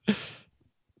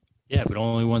 Yeah, but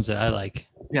only ones that I like.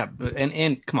 Yeah,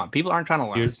 and come on, people aren't trying to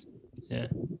learn. Yeah.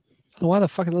 Why the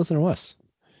fuck are they listening to us?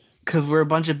 Because we're a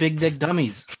bunch of big dick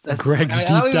dummies. Greg's deep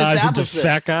dives into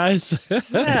fat guys.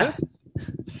 Yeah.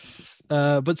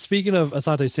 But speaking of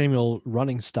Asante Samuel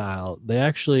running style, they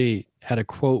actually had a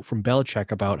quote from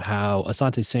Belichick about how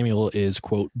Asante Samuel is,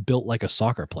 quote, built like a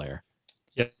soccer player.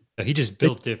 Yeah, he just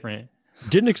built different.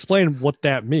 Didn't explain what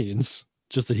that means.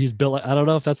 Just that he's built. I don't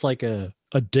know if that's like a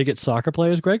dig at soccer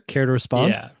players, Greg. Care to respond?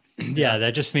 Yeah. Yeah,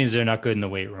 that just means they're not good in the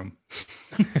weight room.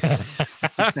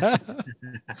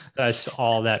 That's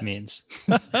all that means.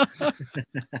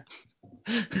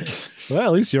 Well,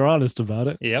 at least you're honest about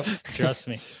it. Yep, trust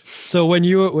me. So when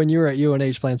you were at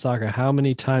UNH playing soccer, how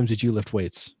many times did you lift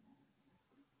weights?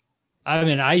 I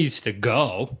mean, I used to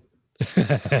go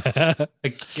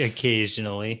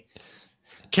occasionally.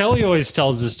 Kelly always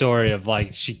tells the story of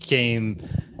like she came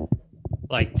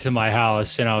like to my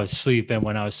house and I was sleeping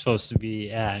when I was supposed to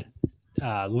be at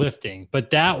lifting,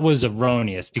 but that was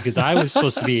erroneous because I was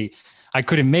supposed to be. I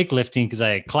couldn't make lifting because I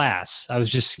had class. I was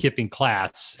just skipping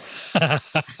class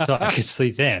so I could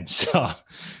sleep in. So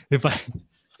if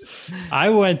I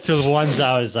went to the ones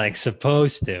I was like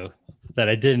supposed to, that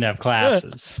I didn't have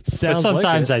classes. But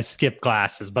sometimes I skip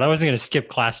classes, but I wasn't going to skip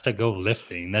class to go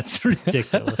lifting. That's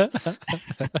ridiculous.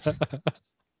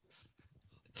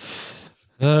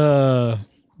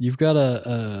 You've got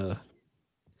an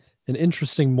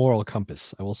interesting moral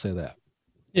compass. I will say that.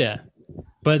 Yeah.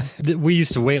 But we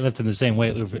used to weightlift in the same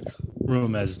weight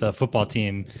room as the football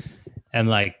team. And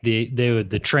like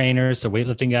the trainers, the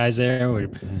weightlifting guys there were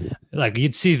like,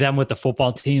 you'd see them with the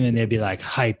football team and they'd be like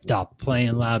hyped up,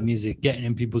 playing loud music, getting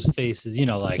in people's faces,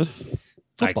 like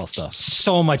football stuff.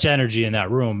 So much energy in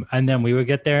that room. And then we would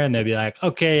get there and they'd be like,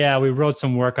 okay, yeah, we wrote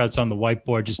some workouts on the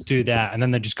whiteboard, just do that. And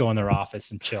then they'd just go in their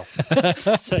office and chill.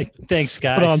 It's like, thanks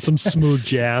guys. Put on some smooth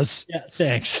jazz. Yeah,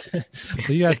 thanks. Well,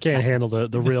 you guys can't handle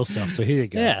the real stuff. So here you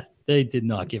go. Yeah, they did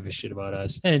not give a shit about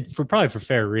us. And probably for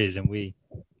fair reason, we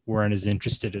weren't as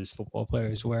interested as football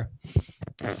players were.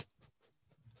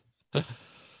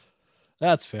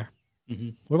 That's fair. Mm-hmm.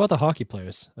 What about the hockey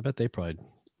players? I bet they probably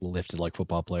lifted like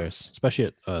football players, especially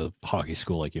at a hockey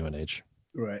school like UNH.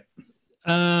 Right.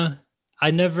 I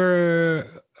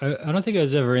don't think I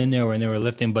was ever in there when they were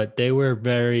lifting, but they were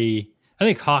I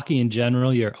think hockey in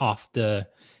general, they're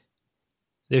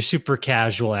super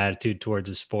casual attitude towards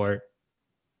the sport.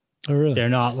 Oh, really? They're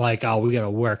not like, oh, we got to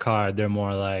work hard. They're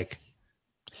more like,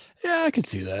 yeah, I could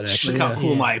see that actually. Look how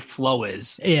cool my flow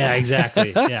is. Yeah,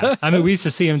 exactly. Yeah. I mean, we used to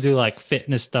see them do like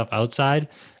fitness stuff outside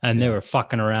and they were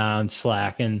fucking around,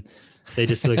 slacking. They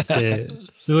just they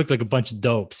looked like a bunch of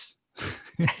dopes.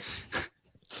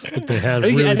 But they had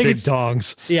really big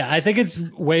dongs. Yeah, I think it's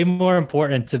way more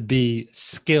important to be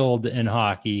skilled in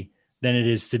hockey than it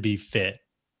is to be fit,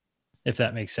 if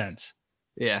that makes sense.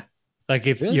 Yeah. Like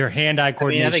if your hand-eye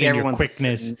coordination, your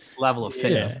quickness, level of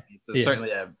fitness. Yeah. It's certainly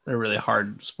a really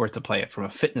hard sport to play it from a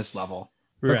fitness level.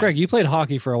 But Greg, you played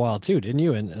hockey for a while too, didn't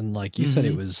you? And like you said,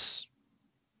 it was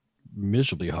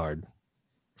miserably hard.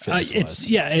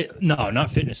 No,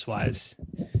 not fitness-wise.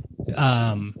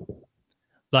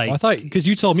 Like I thought because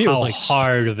you told me it was like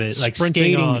hard of it, like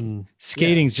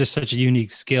skating's just such a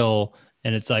unique skill,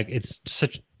 and it's like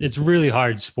it's really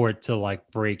hard sport to like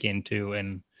break into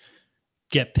and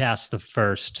get past the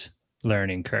first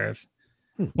learning curve.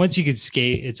 Once you can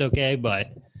skate, it's okay,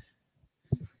 but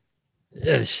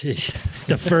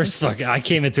the first I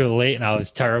came into it late and I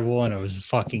was terrible and I was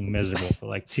fucking miserable for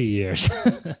like 2 years.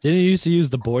 Didn't you used to use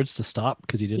the boards to stop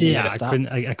because you didn't? Yeah, I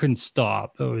couldn't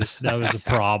stop. That was a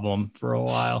problem for a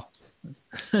while.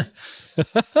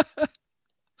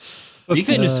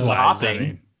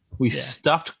 Fitness-wise, we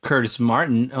stuffed Curtis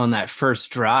Martin on that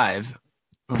first drive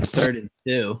on 3rd and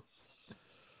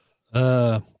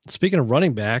 2. Speaking of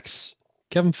running backs,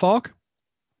 Kevin Falk,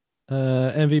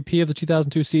 MVP of the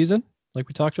 2002 season, like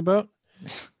we talked about,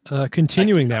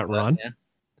 continuing that run.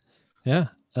 Yeah.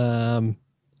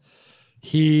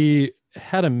 He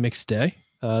had a mixed day.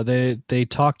 They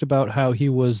talked about how he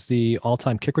was the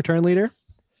all-time kick return leader,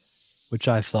 which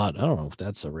I thought, I don't know if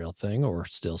that's a real thing or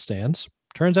still stands.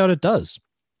 Turns out it does.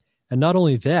 And not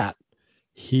only that,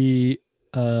 he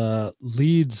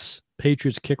leads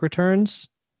Patriots kick returners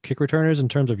in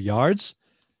terms of yards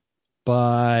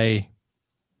by,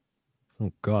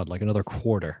 like another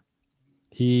quarter.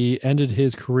 He ended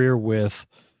his career with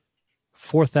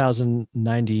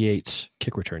 4,098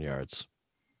 kick return yards.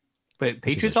 But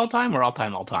Patriots all time or all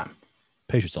time?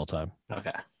 Patriots all time.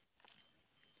 Okay.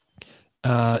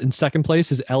 In second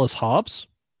place is Ellis Hobbs.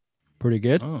 Pretty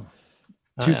good.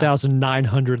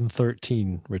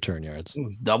 2,913 return yards.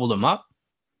 He's doubled him up.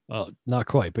 Well, not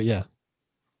quite, but yeah.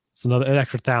 It's an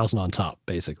extra 1,000 on top,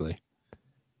 basically.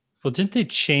 Well, didn't they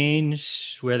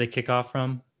change where they kick off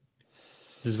from?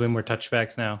 There's way more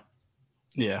touchbacks now.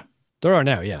 Yeah. There are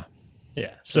now, yeah.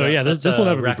 Yeah. So yeah, this will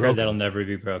never be broken. That'll never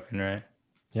be broken, right?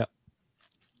 Yep.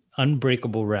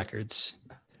 Unbreakable records.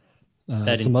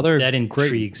 That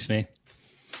intrigues me.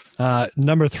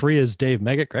 Number 3 is Dave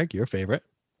Meggett. Greg, your favorite.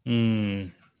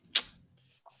 I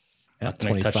Yeah, Not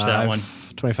gonna touch that one.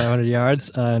 2,500 yards.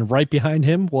 And right behind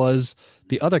him was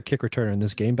the other kick returner in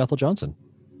this game, Bethel Johnson.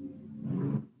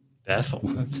 Bethel.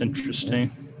 That's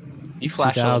interesting. He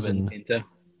flashed a little bit in 2000. the game,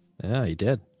 too. Yeah, he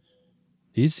did.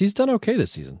 He's done okay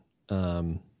this season.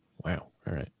 Wow.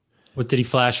 All right. What did he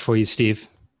flash for you, Steve?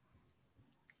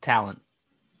 Talent.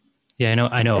 Yeah,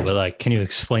 I know, but like, can you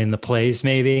explain the plays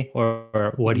maybe,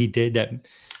 or what he did that?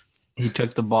 He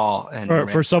took the ball and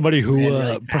For somebody who ran really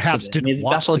fast perhaps with it. didn't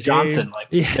watch Bethel the Johnson. game. Like,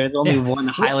 Yeah. there's only one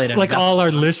highlight of Like Bethel. all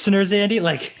our listeners, Andy.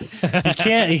 Like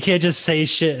you can't just say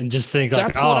shit and just think like,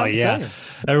 That's what oh I'm yeah, saying.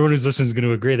 everyone who's listening is going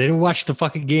to agree. They didn't watch the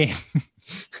fucking game.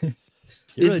 You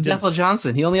It's really did. Bethel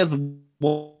Johnson. He only has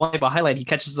one type of highlight. He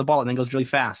catches the ball and then goes really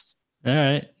fast. All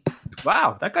right.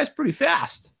 Wow, that guy's pretty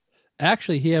fast.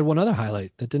 Actually, he had one other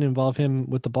highlight that didn't involve him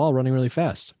with the ball running really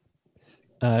fast.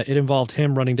 It involved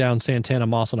him running down Santana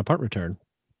Moss on a punt return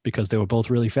because they were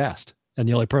both really fast. And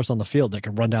the only person on the field that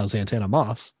can run down Santana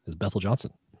Moss is Bethel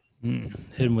Johnson. Hit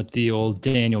him with the old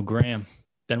Daniel Graham.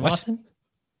 Ben What? Watson?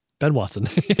 Ben Watson.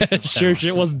 Sure, Watson.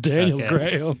 it was Daniel Okay.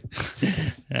 Graham.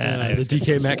 The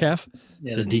DK Metcalf.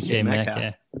 Yeah, The DK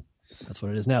Metcalf. That's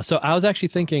what it is now. So I was actually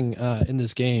thinking in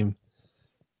this game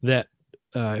that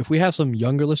if we have some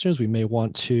younger listeners, we may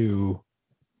want to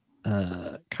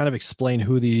kind of explain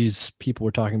who these people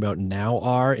we're talking about now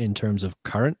are in terms of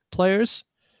current players.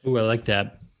 Ooh, I like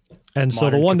that. And so the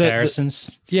Modern one comparisons.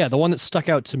 the one that stuck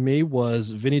out to me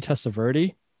was Vinny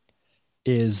Testaverde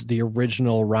is the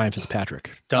original Ryan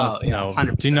Fitzpatrick. Don't Oh, yeah, no.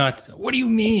 100%. Do not. What do you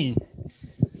mean?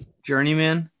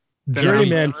 Journeyman.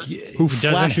 Journeyman Journeyman who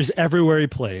doesn't- flashes everywhere he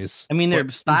plays. I mean, their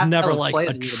but style he's never of like play a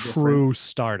is little different. true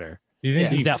starter. Do you think Yeah.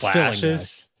 he He's that filling guy.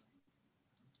 flashes?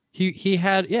 He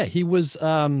had he was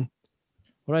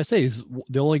what did I say? He's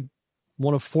the only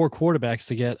one of 4 quarterbacks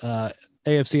to get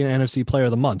AFC and NFC Player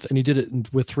of the Month, and he did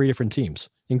it with 3 different teams,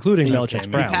 including Okay, Belichick's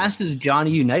he He Browns, passes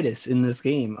Johnny Unitas in this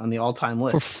game on the all-time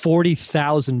for list.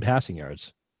 40,000 passing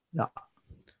yards. Yeah.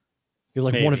 He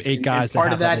was like one of Maybe. 8 And guys. part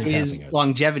that of have that many is passing yards.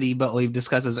 longevity, but we've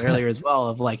discussed this earlier as well.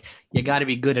 Of like, you got to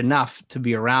be good enough to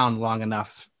be around long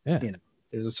enough. Yeah. You know,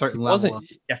 there's a certain He level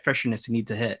wasn't. of freshness you need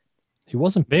to hit. He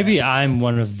wasn't. Maybe bad. I'm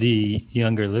one of the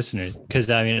younger listeners because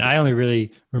I mean I only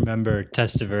really remember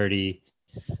Testaverde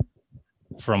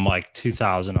from like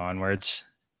 2000 onwards.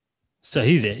 So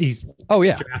he's Oh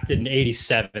yeah. drafted in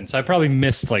 87. So I probably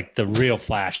missed like the real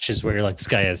flashes where you're like this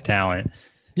guy has talent.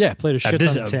 Yeah. Played a shit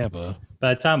this- ton in Tampa.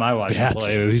 By the time I watched him Bad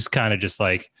play, he was kind of just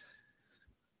like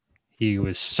he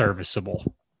was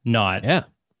serviceable, not Yeah.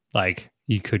 like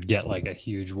you could get like a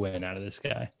huge win out of this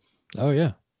guy. Oh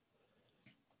yeah.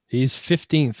 He's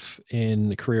 15th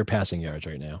in career passing yards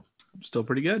right now. Still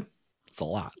pretty good. It's a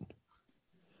lot.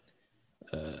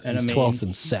 And He's I mean- 12th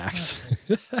in sacks.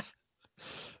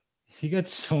 He got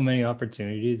so many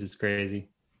opportunities. It's crazy.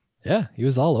 Yeah, he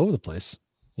was all over the place.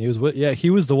 He was he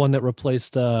was the one that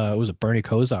replaced was it Bernie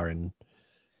Kosar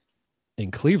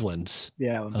in Cleveland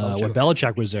Yeah. when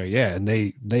Belichick was there. Yeah, and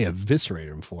they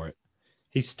eviscerated him for it.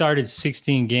 He started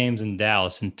 16 games in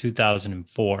Dallas in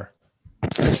 2004.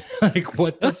 Like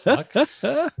what the fuck?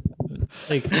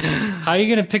 Like how are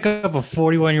you gonna pick up a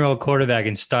 41-year-old quarterback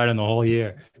and start him the whole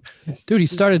year? Dude, he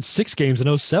started 6 games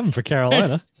in 07 for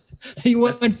Carolina. He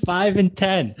went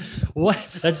 5-10. What?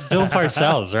 That's Bill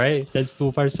Parcells, right? That's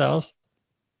Bill Parcells.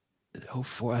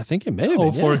 04, I think it may have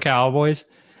been. 04 Yeah. Cowboys.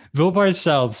 Bill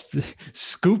Parcells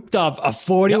scooped up a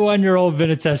 41-year-old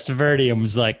Vinny Testaverde and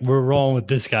was like, "We're rolling with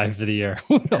this guy for the year."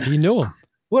 He knew him.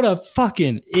 What a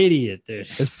fucking idiot, dude.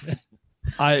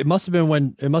 It must have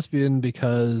been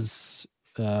because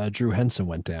Drew Henson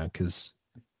went down because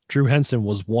Drew Henson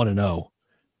was 1-0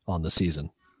 on the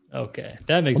season. Okay,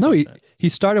 that makes Well, no, sense. he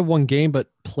started 1 game but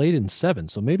played in 7,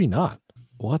 so maybe not.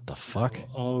 What the fuck?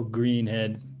 Oh,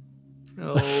 greenhead.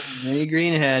 Oh, Vinny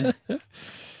Greenhead.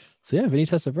 So yeah, Vinny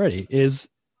Testaverde is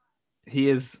He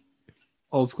is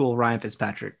old school Ryan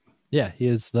Fitzpatrick. he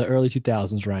is the early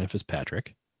 2000s Ryan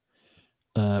Fitzpatrick.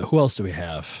 Who else do we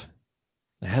have?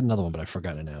 I had another one, but I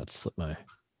forgot it now. It slipped my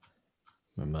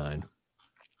mind.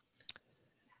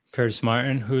 Curtis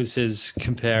Martin, who's his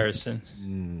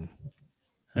comparison?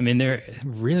 I mean, there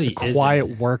really The is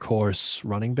quiet workhorse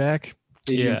running back.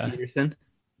 Adrian Yeah. Peterson.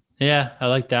 Yeah, I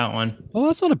like that one. Oh,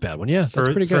 that's not a bad one. Yeah, that's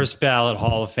pretty good. First ballot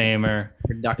Hall of Famer.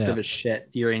 Productive Yeah. as shit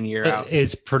year in, year out.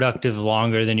 Is productive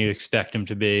longer than you expect him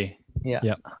to be. Yeah.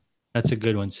 Yep. That's a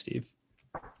good one, Steve.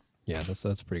 Yeah,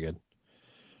 that's pretty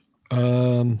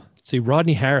good. See,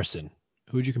 Rodney Harrison.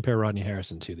 Who would you compare Rodney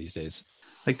Harrison to these days?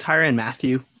 Like Tyrann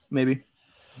Matthew, maybe.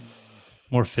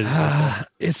 More physical.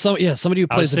 It's somebody who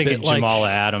I was plays a thinking bit like Jamal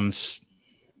Adams.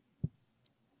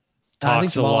 I think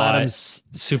Talks a Jamal lot. Adams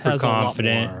Super has a lot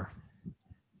confident. more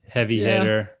heavy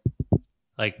hitter,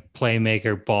 like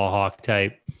playmaker, ball hawk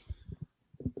type.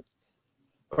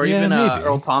 Or even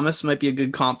Earl Thomas might be a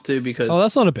good comp too, because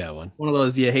that's not a bad one. One of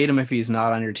those, you hate him if he's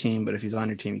not on your team, but if he's on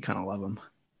your team, you kind of love him.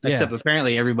 Except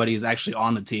apparently everybody who's actually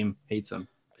on the team hates him.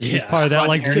 He's part of that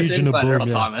like Legion of Boom. Earl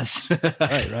Thomas.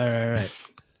 Right.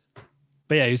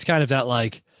 But yeah, he's kind of that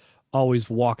like always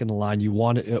walking the line. You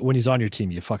want it when he's on your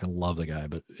team, you fucking love the guy,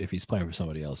 but if he's playing for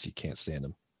somebody else, you can't stand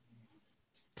him.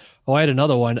 Oh, I had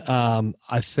another one.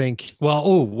 I think.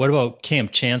 Well, what about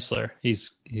Camp Chancellor?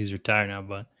 He's retired now,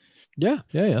 but yeah.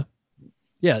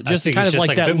 Just kind of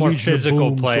like that a bit more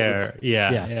physical player. Sort of,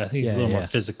 yeah. He's a little more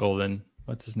physical than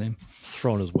what's his name,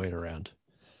 throwing his weight around.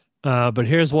 But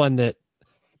here's one that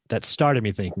started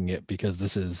me thinking it, because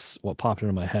this is what popped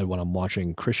into my head when I'm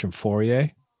watching Christian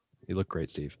Fourier. You look great,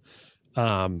 Steve.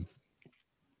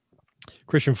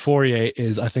 Christian Fourier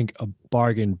is, I think, a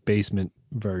bargain basement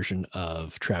version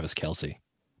of Travis Kelce.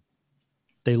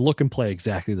 They look and play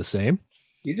exactly the same.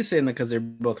 You're just saying that because they're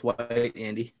both white,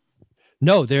 Andy.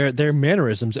 No, their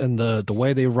mannerisms and the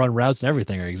way they run routes and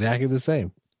everything are exactly the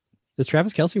same. Is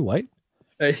Travis Kelce white?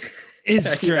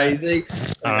 Is crazy.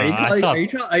 Are you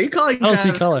calling Travis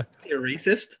Kelce a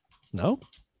racist? No.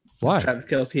 Why? Does Travis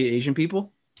Kelce hate Asian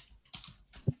people?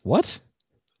 What?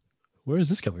 Where is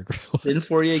this coming from? Didn't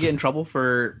Fourier get in trouble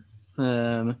for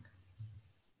imitating?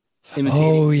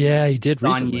 Oh yeah, he did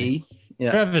Don recently. Yee.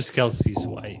 Yeah. Travis Kelce's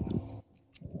white.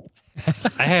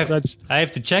 I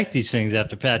have to check these things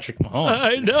after Patrick Mahomes.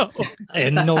 I know. I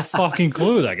had no fucking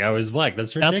clue that guy was black.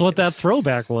 That's ridiculous. That's what that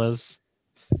throwback was.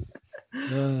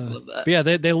 But yeah,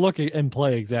 they look and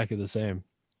play exactly the same,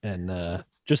 and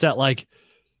just that like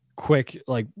quick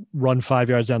like run 5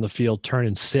 yards down the field, turn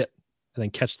and sit, and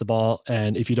then catch the ball.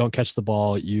 And if you don't catch the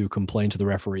ball, you complain to the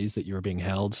referees that you're being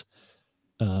held,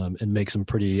 and make some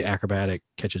pretty acrobatic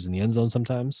catches in the end zone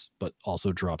sometimes, but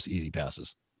also drops easy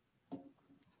passes.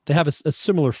 They have a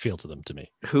similar feel to them to me.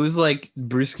 Who's like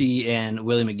Bruschi and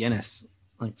Willie McGinnis,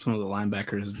 like some of the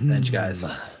linebackers, edge guys?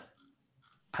 I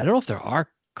don't know if there are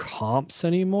comps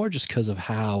anymore, just because of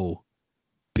how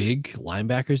big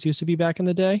linebackers used to be back in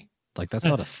the day. Like that's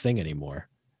not a thing anymore.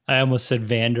 I almost said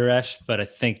Van Der Esch, but I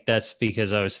think that's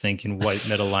because I was thinking white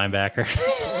middle linebacker.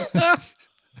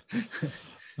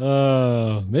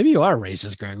 Maybe you are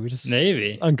racist, Greg. We're just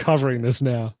maybe uncovering this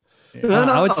now.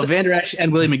 No, Van Der Esch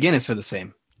and Willie McGinnis are the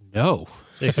same. No.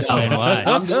 Explain why.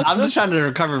 I'm just trying to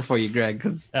recover for you, Greg.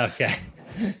 Okay.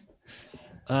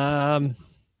 I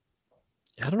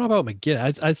don't know about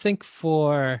McGinnis. I think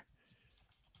for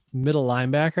middle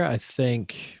linebacker, I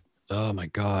think. Oh my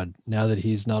God! Now that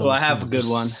he's not. Well, I have a good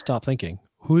one. Stop thinking.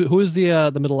 Who is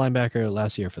the middle linebacker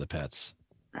last year for the Pats?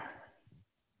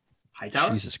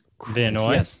 Hightower. Jesus Christ! Van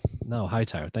Noy? Yes. No,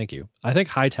 Hightower. Thank you. I think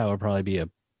Hightower would probably be a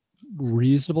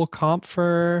reasonable comp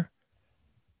for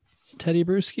Teddy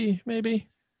Bruschi, maybe.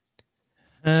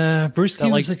 Bruschi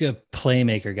was like a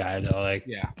playmaker guy though. Like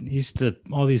he's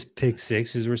all these pick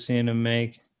sixes we're seeing him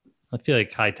make. I feel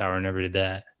like Hightower never did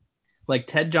that. Like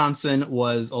Ted Johnson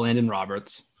was Olandon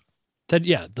Roberts.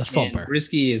 The thumper.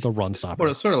 Bruschi is the run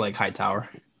stopper. Sort of like Hightower.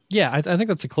 Yeah, I think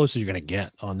that's the closest you're going to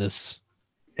get on this.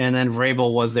 And then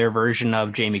Vrabel was their version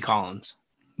of Jamie Collins,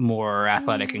 more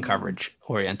athletic and coverage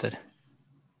oriented,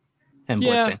 and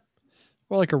blitzing.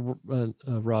 Or like a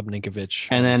Rob Ninkovich.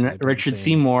 And then Richard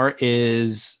Seymour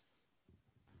is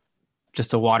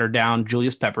just a watered down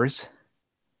Julius Peppers.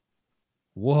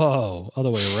 Whoa, other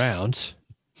way around.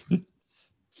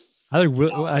 I think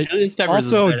Julius Peppers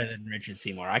is better than Richard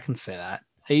Seymour. I can say that.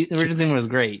 Richard Seymour was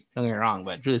great. Don't get me wrong,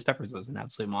 but Julius Peppers was an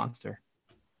absolute monster.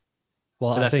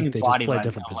 Well, I think they just play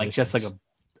different positions. Like just like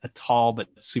a tall but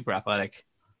super athletic.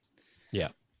 Yeah.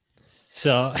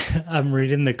 So I'm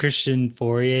reading the Christian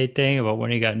Fourier thing about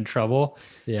when he got in trouble.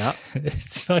 Yeah.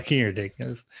 It's fucking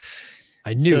ridiculous.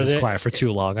 I knew it was quiet for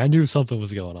too long. I knew something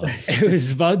was going on. It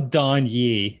was about Don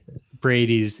Yee,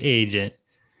 Brady's agent.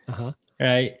 Uh-huh.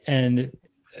 Right. And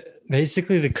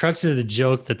basically the crux of the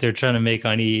joke that they're trying to make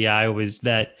on EEI was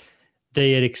that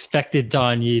they had expected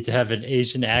Don Yee to have an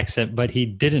Asian accent, but he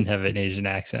didn't have an Asian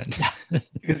accent.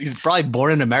 Because he's probably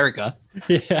born in America.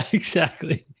 Yeah,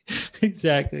 exactly.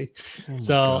 Exactly. Oh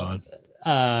so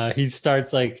he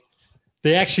starts like,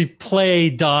 they actually play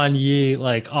Don Yee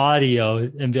like audio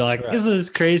and be like, isn't this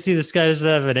crazy? This guy doesn't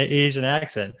have an Asian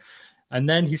accent. And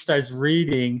then he starts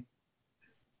reading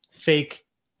fake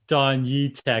Don Yee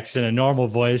text in a normal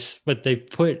voice, but they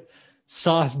put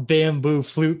soft bamboo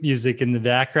flute music in the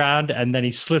background, and then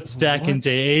he slips back into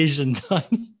Asian Don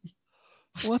Yee.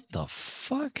 What the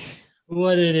fuck?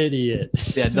 What an idiot.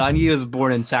 Yeah, Don Yee was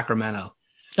born in Sacramento.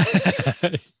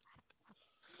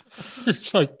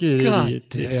 Fucking God idiot,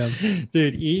 dude. damn.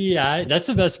 Dude, EEI. That's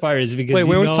the best part is because Wait,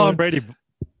 where was Tom Brady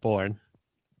born?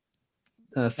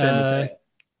 San Mateo.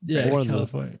 Yeah, Born in the-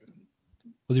 California.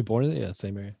 Was he born in the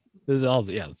same area? This is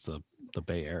also, it's the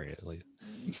Bay Area at least.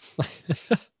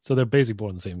 So they're basically born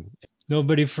in the same.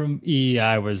 Nobody from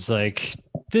EEI was like,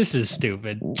 "This is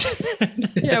stupid."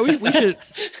 Yeah,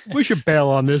 we should bail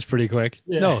on this pretty quick.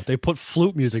 Yeah. No, they put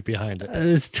flute music behind it.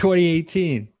 It's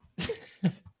 2018.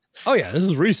 Oh yeah, this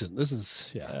is recent. This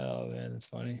is Oh man, it's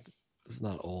funny. this is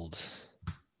not old.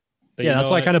 But Yeah, you that's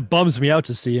know why it what? kind of bums me out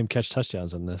to see him catch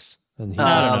touchdowns in this. And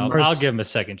I don't know. First- I'll give him a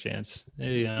second chance.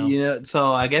 You know. You know,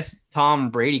 so I guess Tom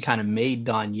Brady kind of made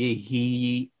Don Ye.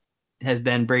 He has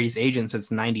been Brady's agent since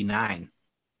 '99.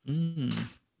 Mm.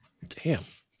 damn,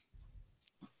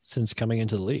 since coming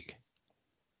into the league,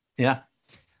 Yeah,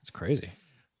 it's crazy.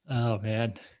 Oh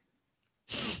man.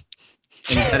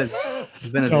 and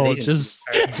he's been his Oh, agent. just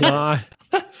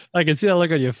I can see that look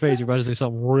on your face. You're about to say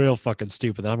something real fucking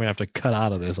stupid that I'm gonna have to cut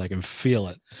out of this. I can feel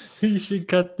it. You should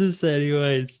cut this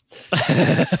anyways.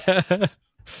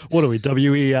 What are we?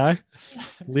 WEI?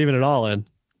 Leaving it all in.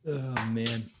 Oh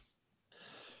man.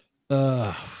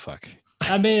 Fuck.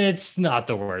 I mean, it's not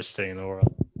the worst thing in the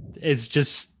world. It's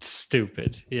just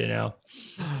stupid, you know.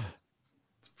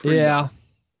 It's pretty Yeah.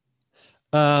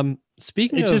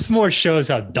 Speaking It of, just more shows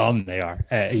how dumb they are.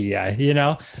 Yeah, you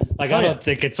know, like Oh, I yeah. don't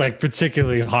think it's like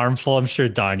particularly harmful. I'm sure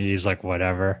Donnie's like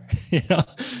whatever, you know.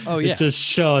 Oh, yeah. It just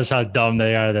shows how dumb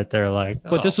they are that they're like.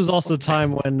 but this was also the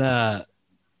time when,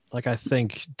 like, I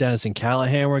think Dennis and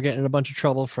Callahan were getting in a bunch of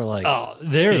trouble for like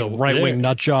they're the right wing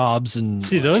nut jobs and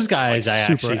See, those guys, like,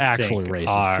 I super actually think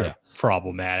racist. are Yeah.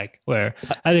 problematic. Where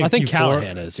I think Euphor-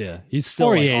 Callahan is. Yeah, he's still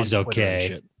like, Fourier on is Twitter and okay.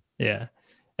 shit. Yeah.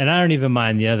 And I don't even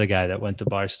mind the other guy that went to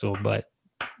Barstool, but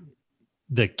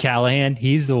the Callahan,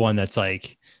 he's the one that's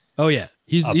like Oh yeah,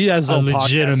 he has his a own podcast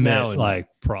legitimate now and- like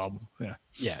problem. Yeah.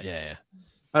 yeah.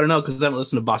 I don't know because I haven't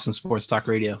listened to Boston Sports Talk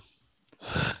Radio.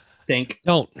 Think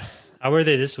Don't. How were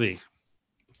they this week?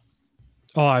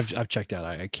 Oh, I've checked out.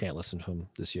 I can't listen to him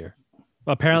this year.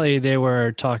 Apparently, they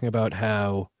were talking about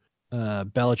how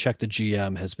Belichick, the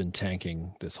GM, has been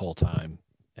tanking this whole time,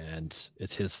 and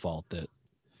it's his fault that.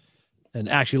 And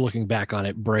actually, looking back on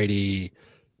it, Brady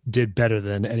did better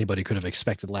than anybody could have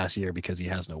expected last year because he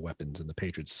has no weapons, and the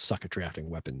Patriots suck at drafting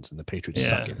weapons, and the Patriots Yeah,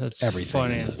 suck at that's everything.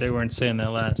 funny. They weren't saying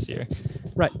that last year.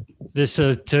 Right. This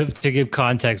to give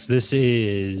context, this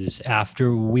is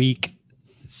after week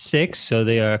 6, so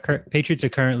they are Patriots are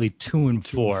currently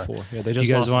 2-4. Yeah, they You just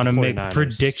guys want to make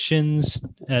predictions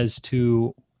as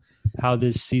to how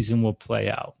this season will play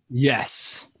out?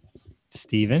 yes,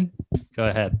 Steven, go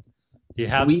ahead. You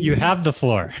have We- you have the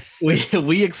floor.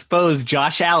 we exposed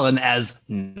Josh Allen as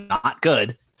not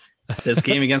good this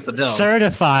game against the Bills.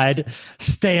 Certified,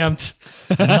 stamped,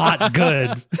 not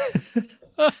good.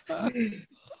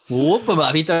 Whoop him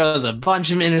up. He throws a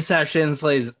bunch of interceptions,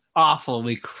 plays awful.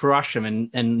 We crush him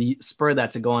and spur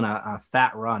that to go on a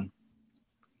fat run.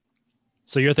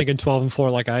 So you're thinking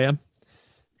 12-4 like I am?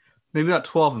 Maybe not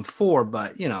 12-4,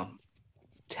 but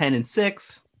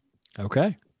 10-6.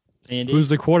 Okay. Andy, Who's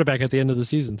the quarterback at the end of the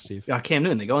season, Steve? Cam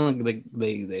Newton. They go on.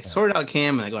 They sort out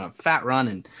Cam and they go on a fat run,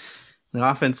 and the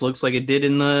offense looks like it did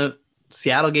in the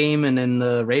Seattle game and in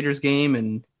the Raiders game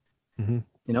and Mhm.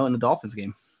 in the Dolphins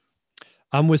game.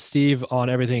 I'm with Steve on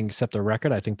everything except the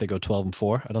record. I think they go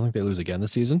 12-4. I don't think they lose again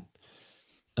this season.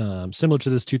 Similar to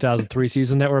this 2003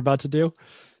 season that we're about to do.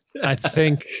 I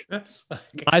think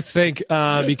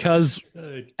because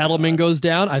Edelman goes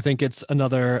down, I think it's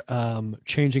another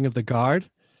changing of the guard.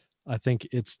 I think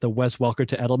it's the Wes Welker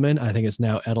to Edelman. I think it's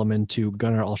now Edelman to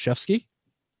Gunnar Olszewski.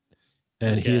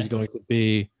 And he is Okay. going to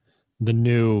be the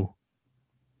new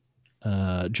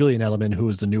Julian Edelman, who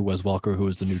is the new Wes Welker, who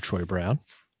is the new Troy Brown.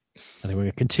 I think we're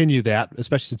going to continue that,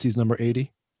 especially since he's number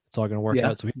 80. It's all going to work Yeah.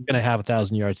 out. So he's going to have a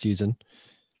 1,000-yard season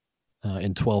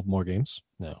in 12 more games.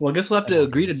 No. Well, I guess we'll have to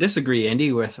agree to disagree,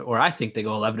 Andy. Or I think they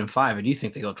go 11-5, and you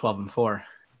think they go 12-4.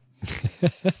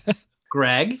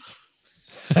 Greg,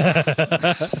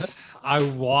 I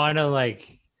want to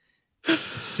as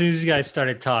soon as you guys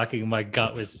started talking, my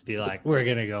gut was to be like, we're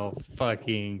going to go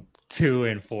fucking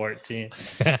 2-14.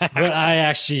 But I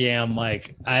actually am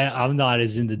I'm not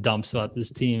as in the dumps about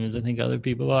this team as I think other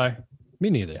people are. Me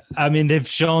neither. I mean, they've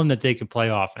shown that they can play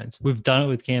offense. We've done it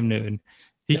with Cam Newton.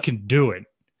 He can do it.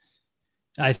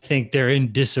 I think they're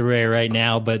in disarray right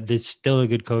now, but there's still a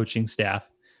good coaching staff.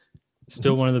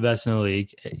 Still one of the best in the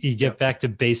league. You get back to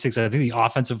basics. I think the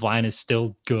offensive line is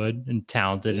still good and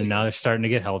talented, and now they're starting to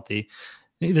get healthy.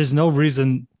 There's no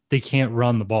reason they can't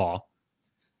run the ball.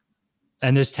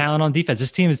 And there's talent on defense.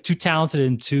 This team is too talented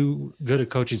and too good a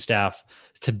coaching staff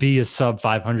to be a sub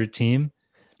 500 team.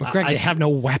 But Greg, they have no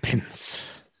weapons.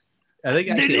 I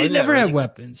think They never had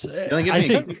weapons.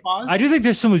 I do think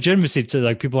there's some legitimacy to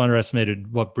like people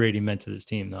underestimated what Brady meant to this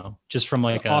team though, just from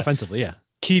like offensively, yeah,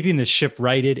 keeping the ship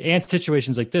righted and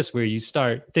situations like this where you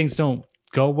start things don't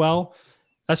go well.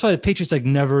 That's why the Patriots like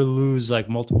never lose like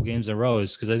multiple games in a row,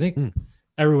 is because I think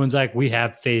everyone's like, we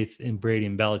have faith in Brady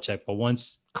and Belichick, but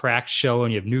once cracks show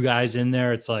and you have new guys in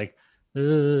there, it's like,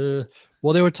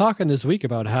 Well, they were talking this week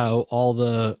about how all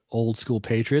the old school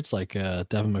Patriots, like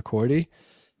Devin McCourty,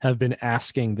 have been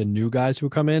asking the new guys who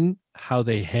come in how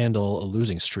they handle a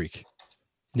losing streak.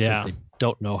 Yeah. They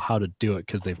don't know how to do it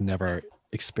because they've never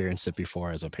experienced it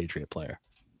before as a Patriot player.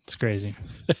 It's crazy.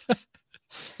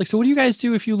 Like, so what do you guys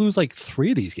do if you lose like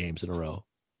 3 of these games in a row?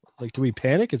 Like, do we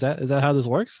panic? Is that how this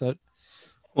works?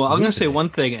 Well, I'm going to say one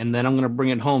thing, and then I'm going to bring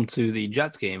it home to the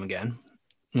Jets game again.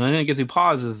 And the thing that gives me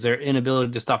pause is their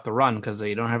inability to stop the run because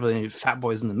they don't have really any fat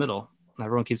boys in the middle.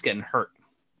 Everyone keeps getting hurt.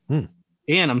 And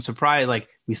I'm surprised, like,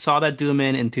 we saw that do them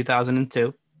in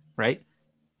 2002, right?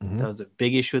 That was a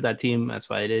big issue with that team. That's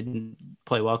why they didn't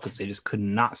play well, because they just could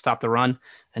not stop the run.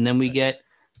 And then we get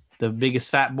the biggest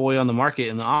fat boy on the market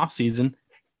in the offseason.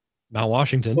 Mount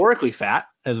Washington. Historically fat,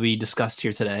 as we discussed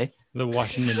here today. The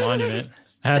Washington Monument.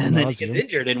 And then he gets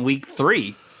injured in week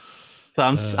 3.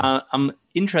 So I'm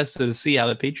interested to see how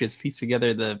the Patriots piece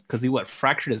together because he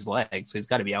fractured his leg, so he's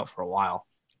got to be out for a while.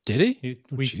 Did he?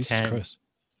 Week 10. Christ.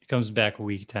 He comes back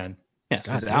week 10. Yes,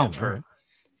 he's out for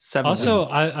 7 Also,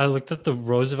 weeks. I looked at the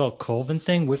Roosevelt Colvin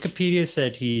thing. Wikipedia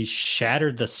said he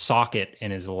shattered the socket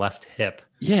in his left hip.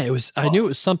 Yeah, it was. I knew it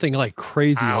was something like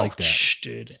crazy like that.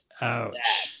 Dude. Ouch.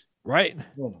 Right?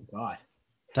 Oh my god,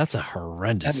 that's a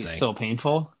horrendous that'd be thing. so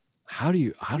painful. I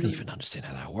don't even understand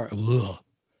how that works. Ugh.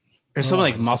 There's some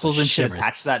like muscles and shit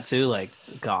attached to that too. Like,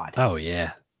 God. Oh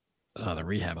yeah. Oh, the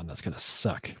rehab on that's gonna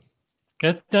suck.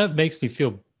 That makes me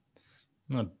feel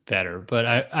not better, but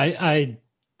I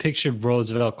pictured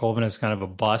Roosevelt Colvin as kind of a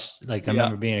bust. Like I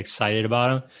remember being excited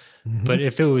about him. But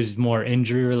if it was more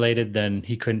injury related, then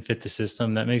he couldn't fit the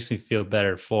system. That makes me feel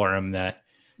better for him. I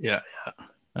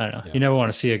don't know. You never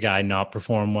want to see a guy not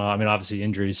perform well. I mean, obviously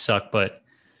injuries suck, but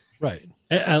right.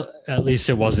 At least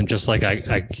it wasn't just like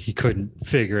he couldn't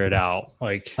figure it out.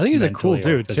 Like I think he's a cool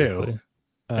dude too.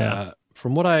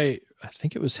 From what I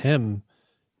think it was him.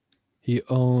 He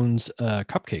owns a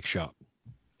cupcake shop.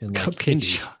 Cupcake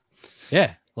shop.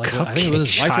 Yeah. Like I think it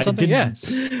was his wife or something.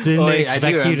 Didn't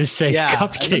expect you to say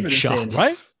cupcake shop,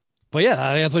 right? But yeah,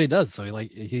 I think that's what he does. So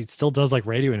he still does like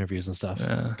radio interviews and stuff.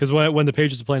 Because when the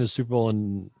Patriots were playing the Super Bowl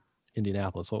in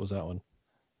Indianapolis, what was that one?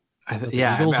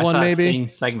 Eagles one maybe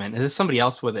segment. There's somebody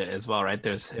else with it as well, right?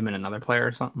 There's him and another player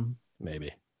or something.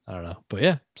 Maybe, I don't know. But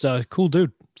yeah, so cool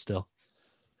dude still.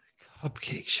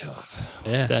 Cupcake shop.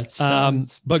 Yeah, that's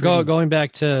but going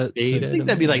back to I think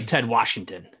that'd be like Ted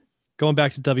Washington. Going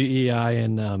back to WEI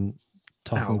and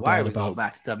talking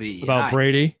about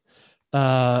Brady.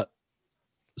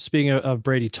 Speaking of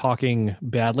Brady talking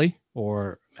badly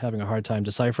or having a hard time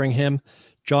deciphering him,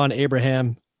 John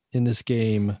Abraham in this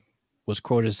game was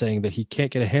quoted as saying that he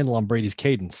can't get a handle on Brady's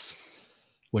cadence,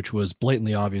 which was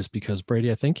blatantly obvious because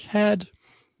Brady, I think, had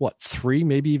 3,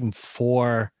 maybe even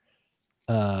 4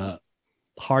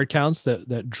 hard counts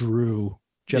that drew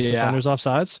just defenders off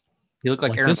sides. He looked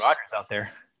like Aaron Rodgers out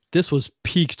there. This was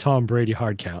peak Tom Brady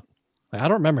hard count. I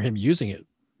don't remember him using it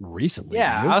recently.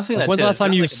 Yeah, I was thinking that when's the last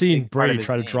time you've seen Brady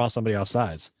try to draw somebody off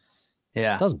sides?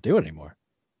 Yeah, he doesn't do it anymore.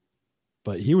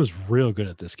 But he was real good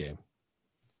at this game.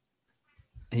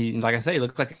 He, like I say, he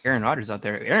looks like Aaron Rodgers out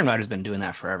there. Aaron Rodgers has been doing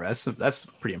that forever. That's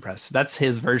pretty impressive. That's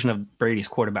his version of Brady's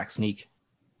quarterback sneak.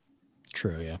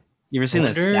 True, yeah. You ever seen the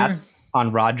stats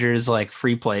on Rodgers like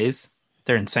free plays?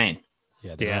 They're insane.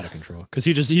 Yeah, they're out of control. Because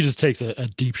he just takes a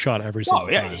deep shot every single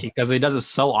time. Because he does it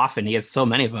so often. He gets so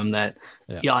many of them that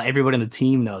everybody in the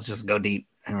team knows just go deep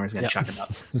and we're just gonna chuck it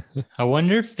up. I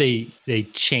wonder if they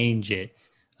change it.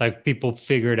 Like people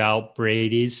figured out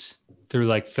Brady's through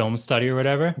like film study or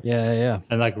whatever. Yeah.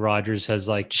 And like Rodgers has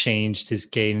like changed his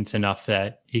cadence enough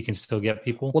that he can still get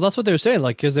people. Well, that's what they were saying.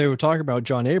 Like, because they were talking about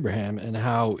John Abraham and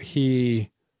how he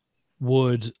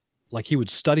would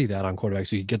study that on quarterbacks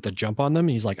so he could get the jump on them.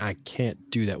 He's like, I can't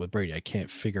do that with Brady. I can't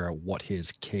figure out what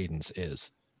his cadence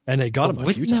is. And they got him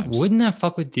a few times. Wouldn't that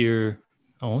fuck with your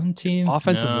own team?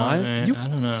 Offensive line? I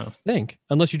don't know. Think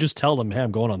unless you just tell them, hey,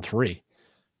 I'm going on 3.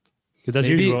 Because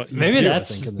that's maybe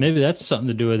that's something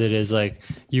to do with it. Is like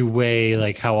you weigh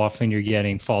like how often you're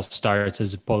getting false starts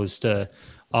as opposed to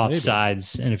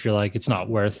offsides, and if you're like it's not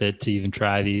worth it to even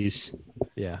try these.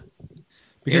 Yeah,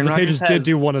 because the Patriots did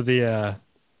do one of the.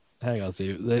 Hang on,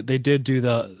 Steve. They did do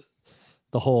the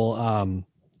whole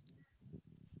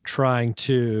trying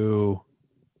to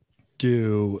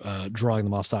do drawing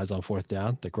them off sides on 4th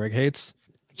down that Greg hates.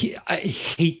 I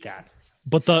hate that.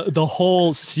 But the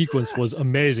whole sequence was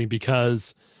amazing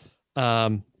because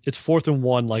it's 4th and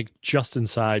 1, like just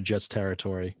inside Jets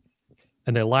territory,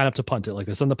 and they line up to punt it. Like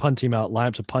they send the punt team out, line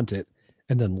up to punt it,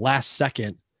 and then last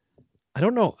second, I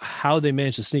don't know how they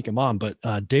managed to sneak him on, but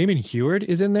Damon Heward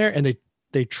is in there, and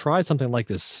they tried something like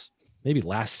this maybe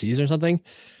last season or something,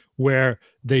 where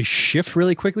they shift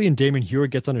really quickly and Damon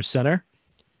Heward gets under center,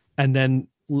 and then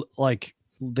like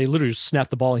they literally just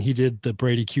snapped the ball and he did the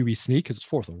Brady QB sneak because it's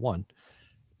 4th and 1.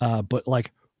 But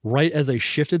like right as they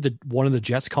shifted, one of the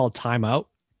Jets called timeout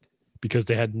because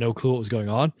they had no clue what was going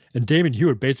on, and Damon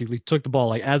Heward basically took the ball.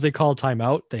 Like as they called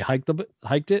timeout, they hiked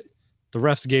it. The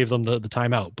refs gave them the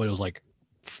timeout, but it was like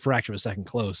fraction of a second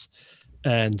close.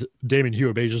 And Damon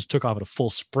Heward basically just took off at a full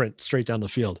sprint straight down the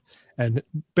field. And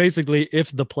basically,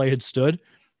 if the play had stood,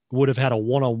 would have had a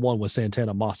one-on-one with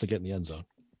Santana Moss to get in the end zone.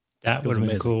 That would have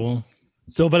been cool.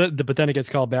 So, but then it gets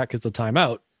called back because the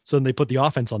timeout. So then they put the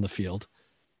offense on the field,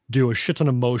 do a shit ton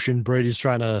of motion. Brady's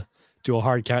trying to do a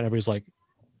hard count. And everybody's like,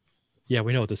 yeah,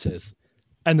 we know what this is.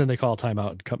 And then they call a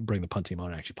timeout and bring the punt team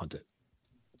on and actually punt it.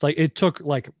 It's like it took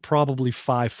like probably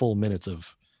 5 full minutes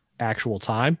of actual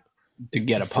time to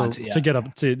get a punt. To get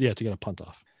a punt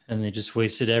off. And they just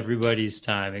wasted everybody's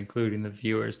time, including the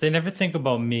viewers. They never think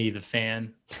about me, the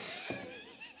fan.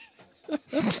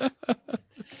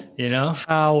 You know?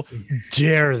 How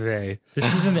dare they?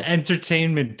 This is an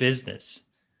entertainment business.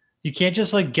 You can't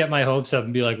just like get my hopes up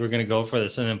and be like, we're going to go for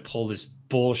this and then pull this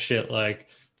bullshit. Like,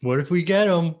 what if we get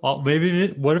them? What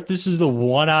if this is the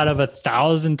 1 out of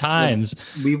 1,000 times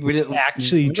we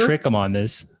actually trick them on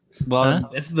this? Well,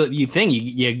 that's the thing.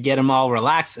 You get them all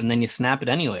relaxed and then you snap it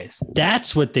anyways.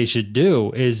 That's what they should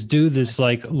do is do this,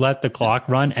 like let the clock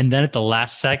run and then at the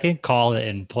last second call it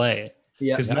and play it.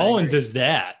 Yeah, because no one does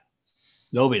that.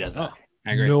 Nobody does that.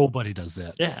 I agree. Nobody does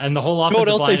that. Yeah, and the whole offensive what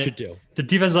else line, they should do? The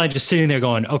defense line just sitting there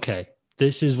going, okay,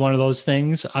 this is one of those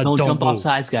things. Don't jump off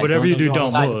sides, guys. Whatever you do,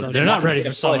 don't move. They're not ready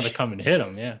for someone to come and hit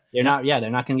them. Yeah, they're not. Yeah, they're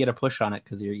not going to get a push on it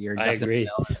because you're. I agree.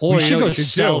 Or we should go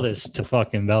sell this to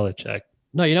fucking Belichick.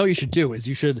 No, you know what you should do is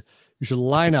you should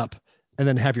line up and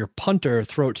then have your punter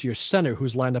throw it to your center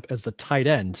who's lined up as the tight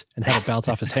end and have it bounce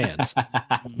off his hands.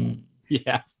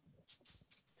 Yes.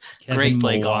 Great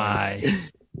play calling.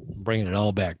 Bringing it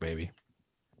all back, baby.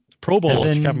 Pro Bowl,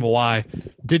 Kevin Mawai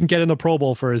didn't get in the Pro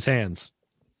Bowl for his hands.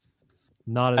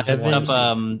 Not as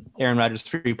Aaron Rodgers'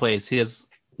 free plays. He has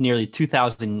nearly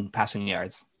 2,000 passing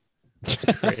yards.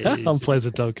 On plays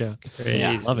that don't count.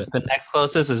 Yeah, love it. The next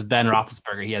closest is Ben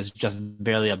Roethlisberger. He has just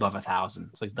barely above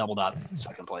 1,000, so he's doubled up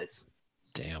second place.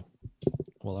 Damn.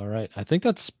 Well, all right. I think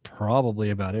that's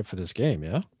probably about it for this game.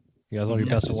 Yeah. You guys want your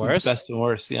best and worst? Best and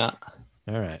worst. Yeah.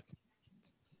 All right.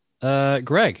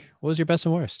 Greg, what was your best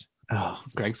and worst? Oh,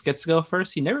 Greg gets to go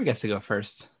first. He never gets to go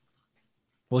first.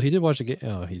 Well, he did watch the game.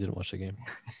 Oh, he didn't watch the game.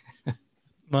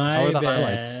 My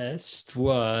best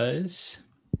was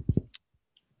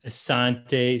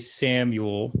Asante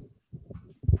Samuel,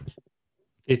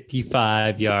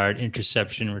 55-yard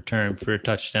interception return for a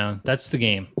touchdown. That's the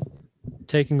game.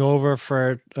 Taking over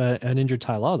for an injured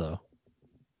Ty Law, though.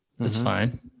 That's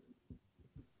fine.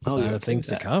 Oh, things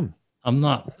to come. I'm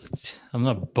not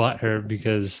butthurt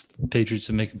because the Patriots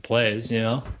are making plays. You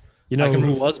know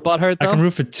who was butthurt though? I can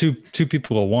root for two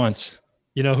people at once.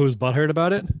 You know who's butthurt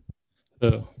about it?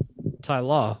 Who? Ty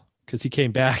Law, because he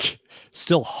came back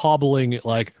still hobbling,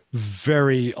 like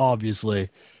very obviously,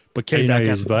 but came back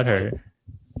as butthurt.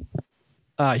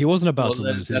 He wasn't about to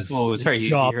lose his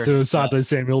job to Asante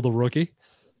Samuel, the rookie.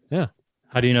 Yeah.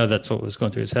 How do you know that's what was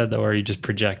going through his head, though? Or are you just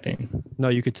projecting? No,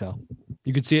 you could tell.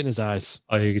 You could see it in his eyes.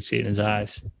 Oh, you could see it in his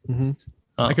eyes. Mm-hmm.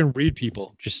 Oh. I can read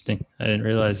people. Interesting. I didn't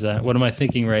realize that. What am I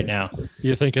thinking right now?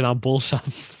 You're thinking I'm bullshit.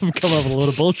 I'm coming up with a load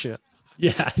of bullshit.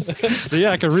 Yes. So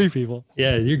yeah, I can read people.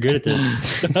 Yeah, you're good at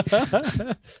this.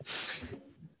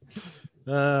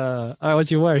 All right,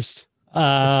 what's your worst?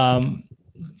 How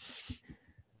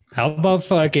about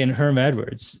fucking Herm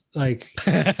Edwards? Like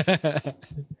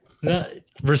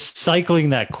recycling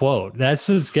that quote. That's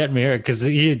what's getting me here because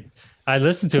I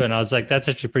listened to it and I was like, that's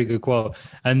actually a pretty good quote.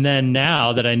 And then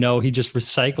now that I know he just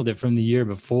recycled it from the year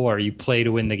before, you play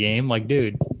to win the game. Like,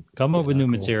 dude, come up with new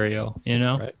material, you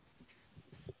know? Right.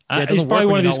 He's probably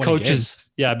one of these coaches.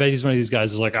 Yeah, I bet he's one of these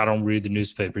guys who's like, I don't read the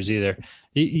newspapers either.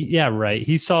 Yeah, right.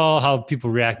 He saw how people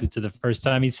reacted to the first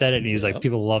time he said it, and he's like,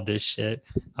 people love this shit.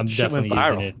 I'm definitely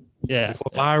using it. Yeah.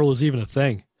 Before viral is even a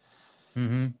thing.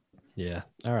 Mm-hmm. Yeah.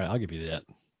 All right, I'll give you that.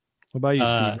 What about you,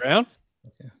 Steve Brown?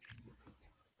 Okay.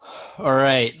 All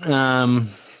right.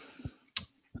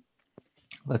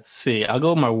 Let's see. I'll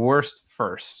go with my worst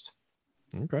first.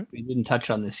 Okay. We didn't touch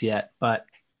on this yet, but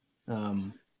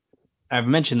I've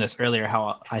mentioned this earlier,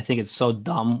 how I think it's so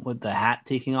dumb with the hat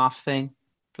taking off thing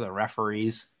for the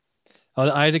referees. Oh,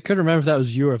 I couldn't remember if that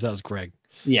was you or if that was Greg.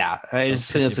 Yeah, they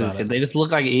just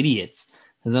look like idiots.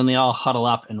 And then they all huddle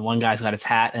up and one guy's got his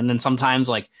hat. And then sometimes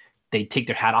like they take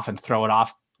their hat off and throw it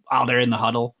off while they're in the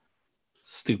huddle.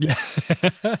 Stupid.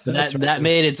 Yeah. that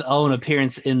made its own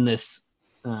appearance in this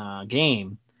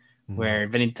game where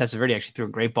Vinny Testaverde actually threw a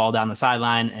great ball down the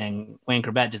sideline and Wayne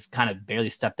Corbett just kind of barely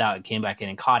stepped out and came back in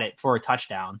and caught it for a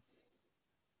touchdown.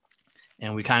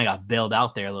 And we kind of got bailed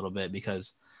out there a little bit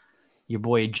because your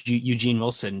boy Eugene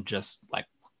Wilson just like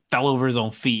fell over his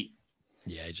own feet.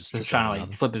 Yeah, he just trying to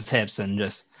like flip his hips and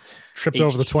just tripped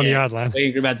over the 20-yard line.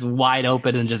 Wayne Corbett's wide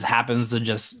open and just happens to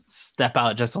just step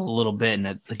out just a little bit.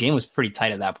 And the game was pretty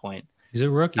tight at that point. He's a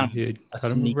rookie, dude.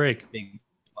 Cut him a break.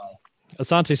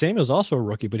 Asante Samuel's also a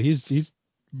rookie, but he's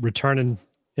returning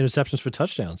interceptions for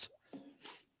touchdowns.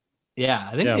 Yeah,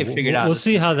 I think they figured out. We'll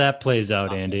see how that plays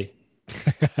out, Andy.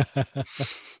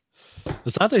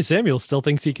 Asante Samuel still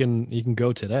thinks he can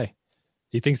go today.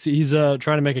 He thinks he's trying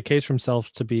to make a case for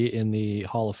himself to be in the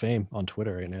Hall of Fame on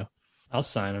Twitter right now. I'll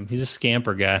sign him. He's a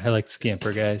scamper guy. I like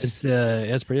scamper guys.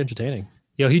 It's pretty entertaining.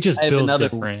 Yo, he just built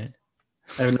different.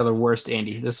 I have another worst,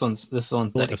 Andy. This one's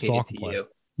dedicated to you.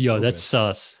 Yo, that's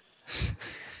sus.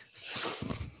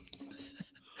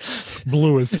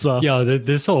 Blue is sus. Yo,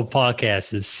 this whole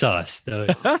podcast is sus.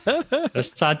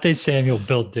 Asante Samuel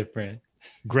built different.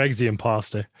 Greg's the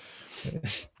imposter.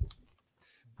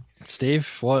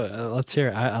 Steve, let's hear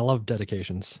it. I love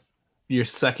dedications. Your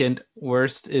second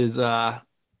worst is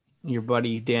your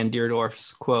buddy Dan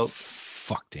Deerdorf's quote.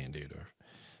 Fuck Dan Deerdorf.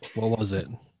 What was it?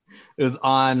 It was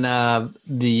on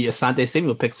the Asante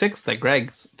Samuel pick six that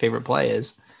Greg's favorite play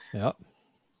is. Yep.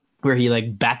 Where he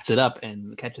like bats it up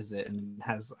and catches it and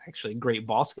has actually great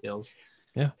ball skills.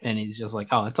 Yeah. And he's just like,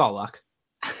 oh, it's all luck.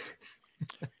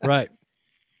 Right.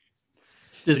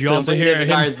 Just you also hear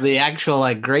him... the actual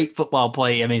like great football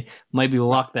play. I mean, might be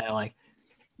luck that like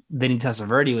Vinny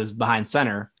Testaverde was behind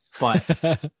center, but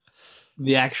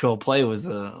the actual play was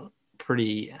a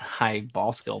pretty high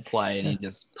ball skill play, and he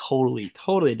just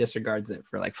totally disregards it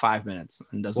for like 5 minutes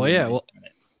and doesn't. Well, yeah. Well,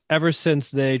 ever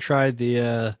since they tried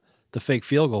the fake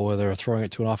field goal where they were throwing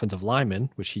it to an offensive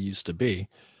lineman, which he used to be,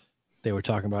 they were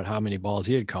talking about how many balls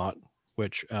he had caught,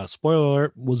 which spoiler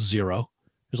alert was 0.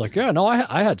 He was like, yeah, no,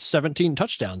 I had 17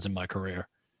 touchdowns in my career.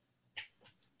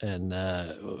 And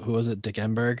who was it? Dick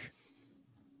Enberg?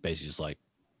 Basically just like,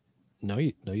 no,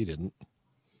 you didn't.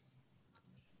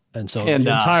 And so the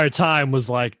entire time was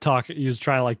like he was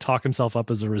trying to like talk himself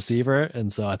up as a receiver.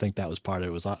 And so I think that was part of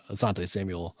it, was Asante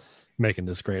Samuel making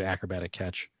this great acrobatic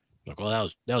catch. Like, well,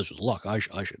 that was just luck. I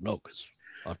should know because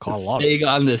I've caught a lot. Big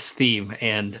on this theme,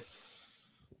 and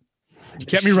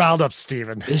get me riled up,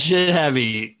 Steven. This should have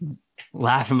me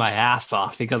laughing my ass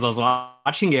off because I was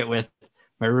watching it with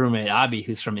my roommate Abhi,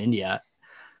 who's from India,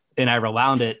 and I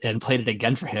rewound it and played it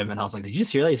again for him. And I was like, "Did you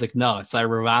just hear that?" He's like, "No." So I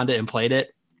rewound it and played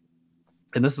it,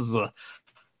 and this isn't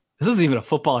even a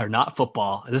football or not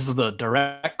football. This is the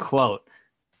direct quote.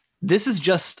 "This is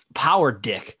just power,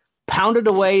 Dick. Pounded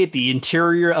away at the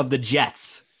interior of the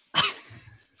Jets."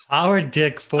 Our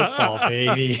dick football,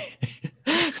 baby.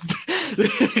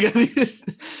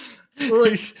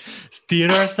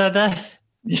 Theodore said that?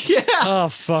 Yeah. Oh,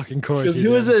 fucking course.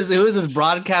 Who was his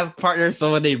broadcast partner?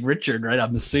 Someone named Richard, right?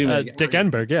 I'm assuming. Dick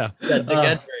Enberg, yeah. Dick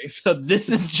Enberg. So this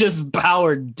is just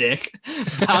power, Dick.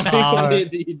 Pounding away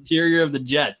at the interior of the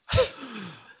Jets.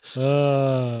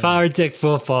 Power dick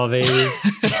football, baby.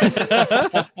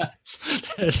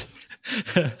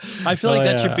 I feel like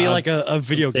that should be like a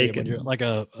video game, when you're, like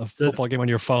a football game on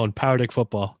your phone. Power dick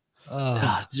football.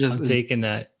 I'm taking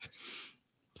that.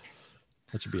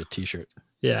 That should be a T-shirt.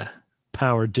 Yeah.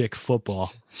 Power dick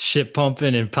football. Shit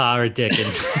pumping and power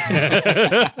dicking.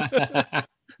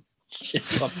 Shit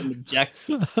pumping Jack.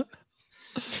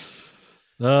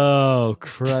 Oh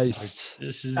Christ!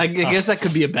 I guess that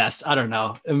could be a best. I don't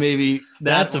know. Maybe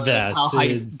that's a best. How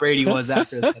high Brady was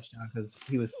after the touchdown because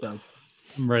he was stoked.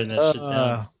 I'm writing that shit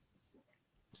down.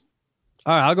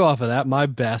 All right, I'll go off of that. My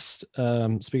best.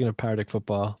 Speaking of Power Dick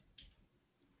football,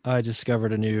 I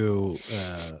discovered a new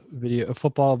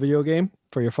football video game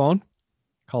for your phone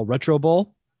called Retro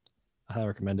Bowl. I highly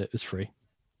recommend it. It's free,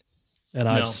 and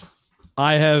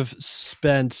I have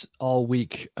spent all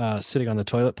week sitting on the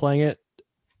toilet playing it,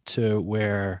 to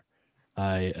where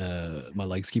my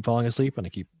legs keep falling asleep and I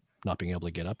keep not being able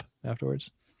to get up afterwards.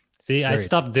 See, I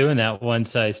stopped doing that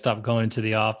once I stopped going to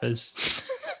the office.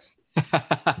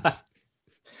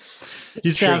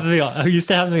 Used to happen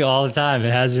to me all the time.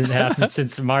 It hasn't happened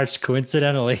since March,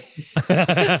 coincidentally.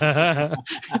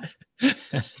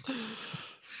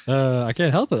 I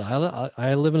can't help it.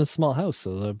 I live in a small house,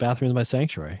 so the bathroom is my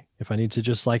sanctuary. If I need to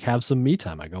just like have some me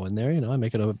time, I go in there. I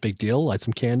make it a big deal. Light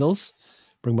some candles,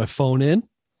 bring my phone in.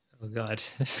 Oh God!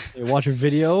 Watch a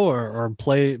video or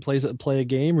play a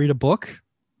game, read a book.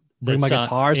 Bring my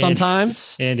guitar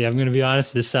sometimes. Andy, I'm going to be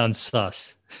honest. This sounds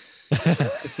sus.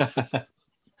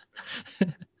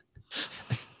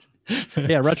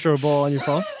 Yeah, Retro Bowl on your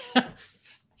phone.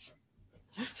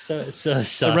 So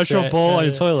sus. A Retro Bowl on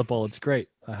your toilet bowl. It's great.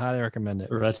 I highly recommend it.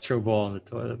 Retro Bowl on the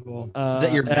toilet bowl. Is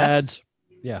that your best?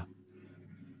 Yeah.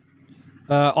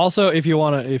 Also, if you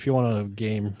want a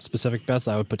game specific bets,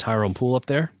 I would put Tyrone Poole up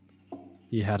there.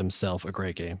 He had himself a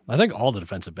great game. I think all the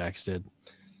defensive backs did.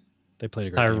 They played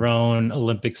a great game. Tyrone,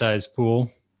 Olympic sized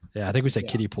Poole. Yeah, I think we said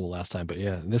Kiddie Pool last time, but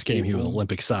yeah, in this game he was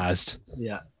Olympic sized.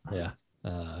 Yeah. Yeah.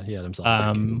 He had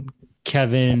himself.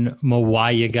 Kevin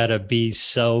Mawai, gotta be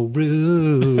so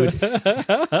rude.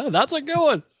 That's a good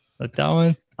one. Like that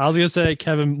one? I was gonna say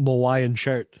Kevin Mawaiian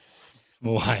shirt.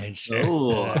 Mawaiian shirt.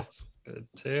 Oh, that's good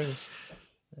too.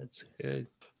 That's good.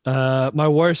 My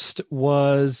worst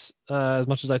was as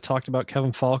much as I talked about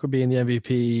Kevin Falk being the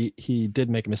MVP, he did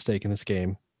make a mistake in this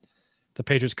game. The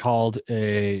Patriots called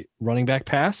a running back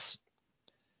pass,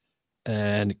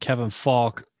 and Kevin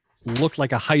Falk looked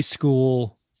like a high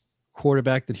school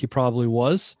quarterback that he probably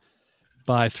was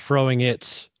by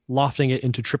lofting it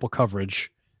into triple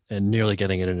coverage and nearly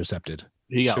getting it intercepted.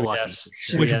 He got lucky.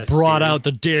 Which brought out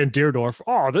the Dan Deerdorf.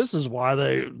 Oh, this is why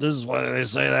they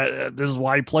say that. This is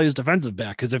why he plays defensive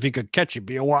back, because if he could catch you,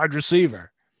 be a wide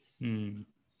receiver.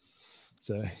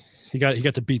 So he got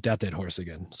to beat that dead horse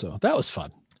again. So that was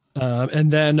fun.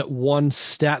 And then one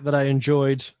stat that I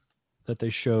enjoyed that they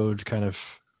showed kind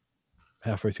of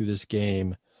halfway through this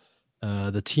game,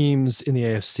 the teams in the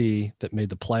AFC that made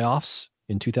the playoffs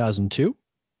in 2002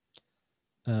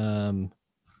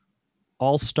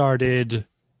 all started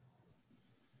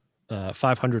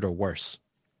 500 or worse.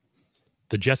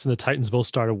 The Jets and the Titans both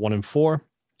started 1-4.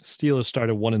 Steelers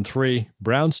started 1-3.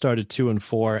 Browns started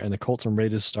 2-4, and the Colts and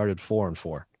Raiders started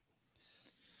 4-4.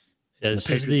 Yeah, this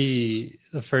is the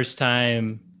first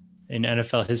time in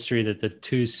NFL history that the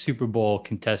two Super Bowl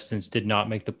contestants did not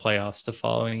make the playoffs the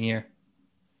following year.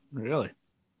 Really?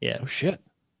 Yeah. Oh shit.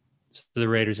 So the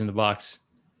Raiders and the Bucs.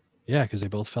 Yeah, because they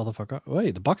both fell the fuck off.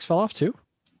 Wait, the Bucs fell off too?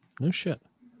 No shit.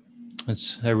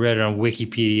 I read it on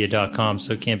wikipedia.com,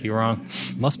 so it can't be wrong.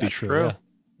 Must be true.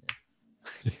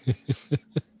 Yeah.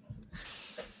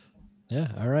 Yeah,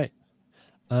 all right.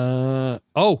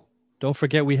 Don't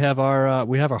forget we have our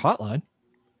hotline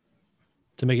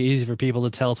to make it easy for people to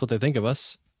tell us what they think of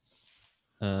us.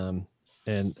 And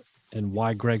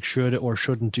why Greg should or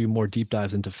shouldn't do more deep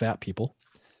dives into fat people.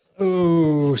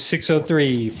 Oh,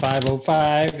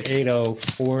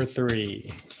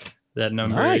 603-505-8043. That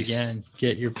number again.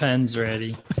 Get your pens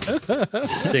ready.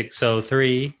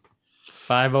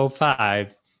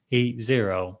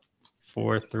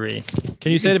 603-505-8043.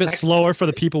 Can you say it a bit slower for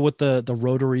the people with the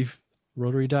rotary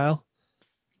dial?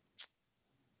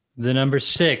 The number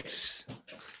 6.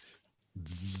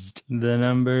 The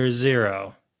number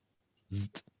 0.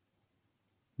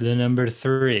 The number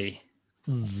 3.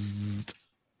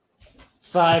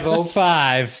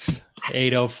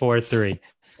 505-8043.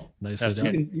 Nice.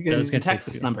 You can text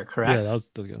this number, correct?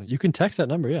 Yeah, you can text that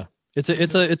number. Yeah,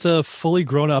 it's a fully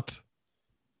grown up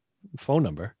phone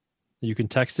number. You can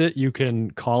text it, you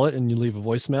can call it, and you leave a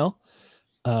voicemail.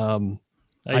 Who's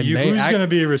going to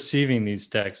be receiving these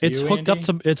texts? It's hooked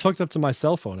up to my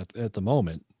cell phone at the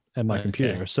moment and my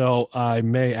computer, so I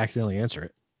may accidentally answer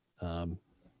it.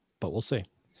 But we'll see.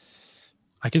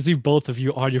 I can see both of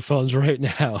you on your phones right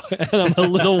now, and I'm a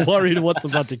little worried what's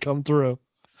about to come through.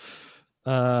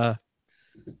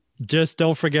 Just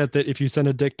don't forget that if you send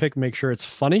a dick pic, make sure it's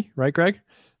funny, right, Greg?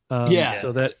 Yeah.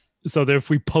 So that if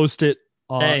we post it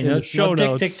in the show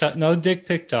notes, no dick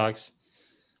pic talks.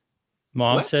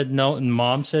 Mom said no, and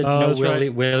Mom said no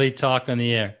Willie talk on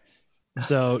the air.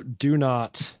 So do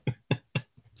not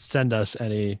send us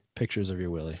any pictures of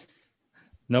your Willie.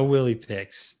 No Willie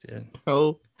pics, dude.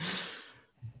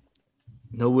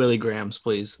 No Willie Grams,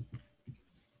 please.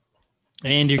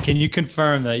 Andy, can you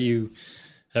confirm that you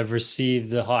have received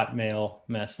the Hotmail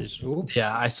message? Ooh.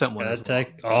 Yeah, I sent one.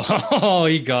 Oh,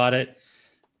 you got it.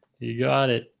 You got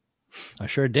it. I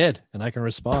sure did, and I can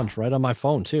respond right on my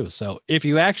phone too. So if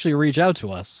you actually reach out to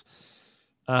us,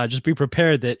 just be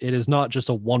prepared that it is not just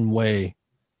a one-way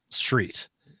street.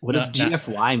 What does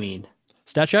GFY mean?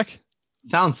 Stat check?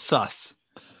 Sounds sus.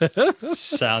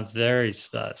 Sounds very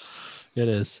sus. It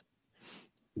is.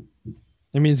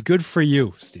 It means good for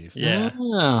you, Steve. Yeah.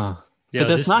 Oh. Yo, But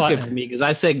that's this not pod- good for me because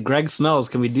I said Greg smells.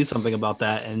 Can we do something about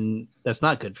that? And that's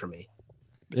not good for me.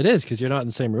 It is because you're not in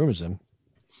the same room as him.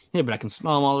 Yeah, but I can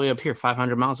smell him all the way up here,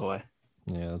 500 miles away.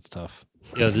 Yeah, that's tough.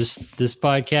 Yo, this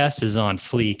podcast is on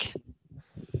fleek.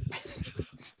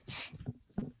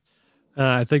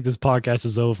 I think this podcast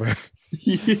is over.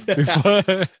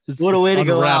 What a way to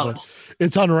go unraveling. out.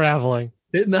 It's unraveling.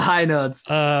 Hitting the high notes.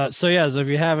 So if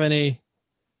you have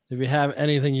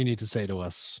anything you need to say to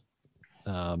us,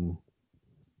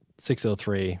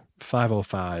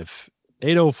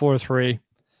 603-505-8043.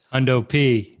 Hundo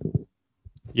P.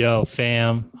 Yo,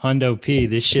 fam. Hundo P.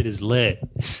 This shit is lit.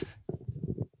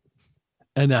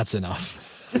 And that's enough.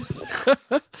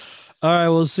 All right,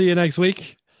 we'll see you next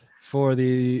week for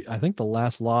the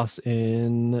last loss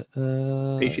in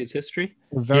Patriots history.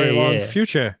 a very Yeah, long yeah.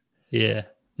 future. Yeah.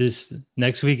 This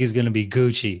next week is gonna be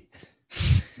Gucci.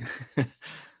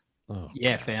 Oh.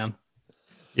 Yeah, fam.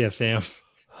 Yeah, fam.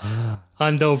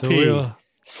 Hundo So P.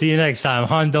 See you next time.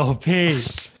 Hundo P.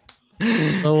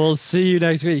 So we'll see you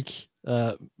next week.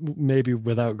 Maybe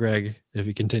without Greg if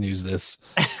he continues this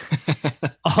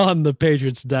on the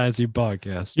Patriots Dynasty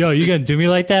podcast. Yo, you gonna do me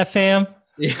like that, fam?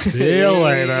 See you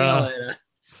later.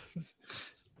 See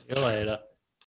you later.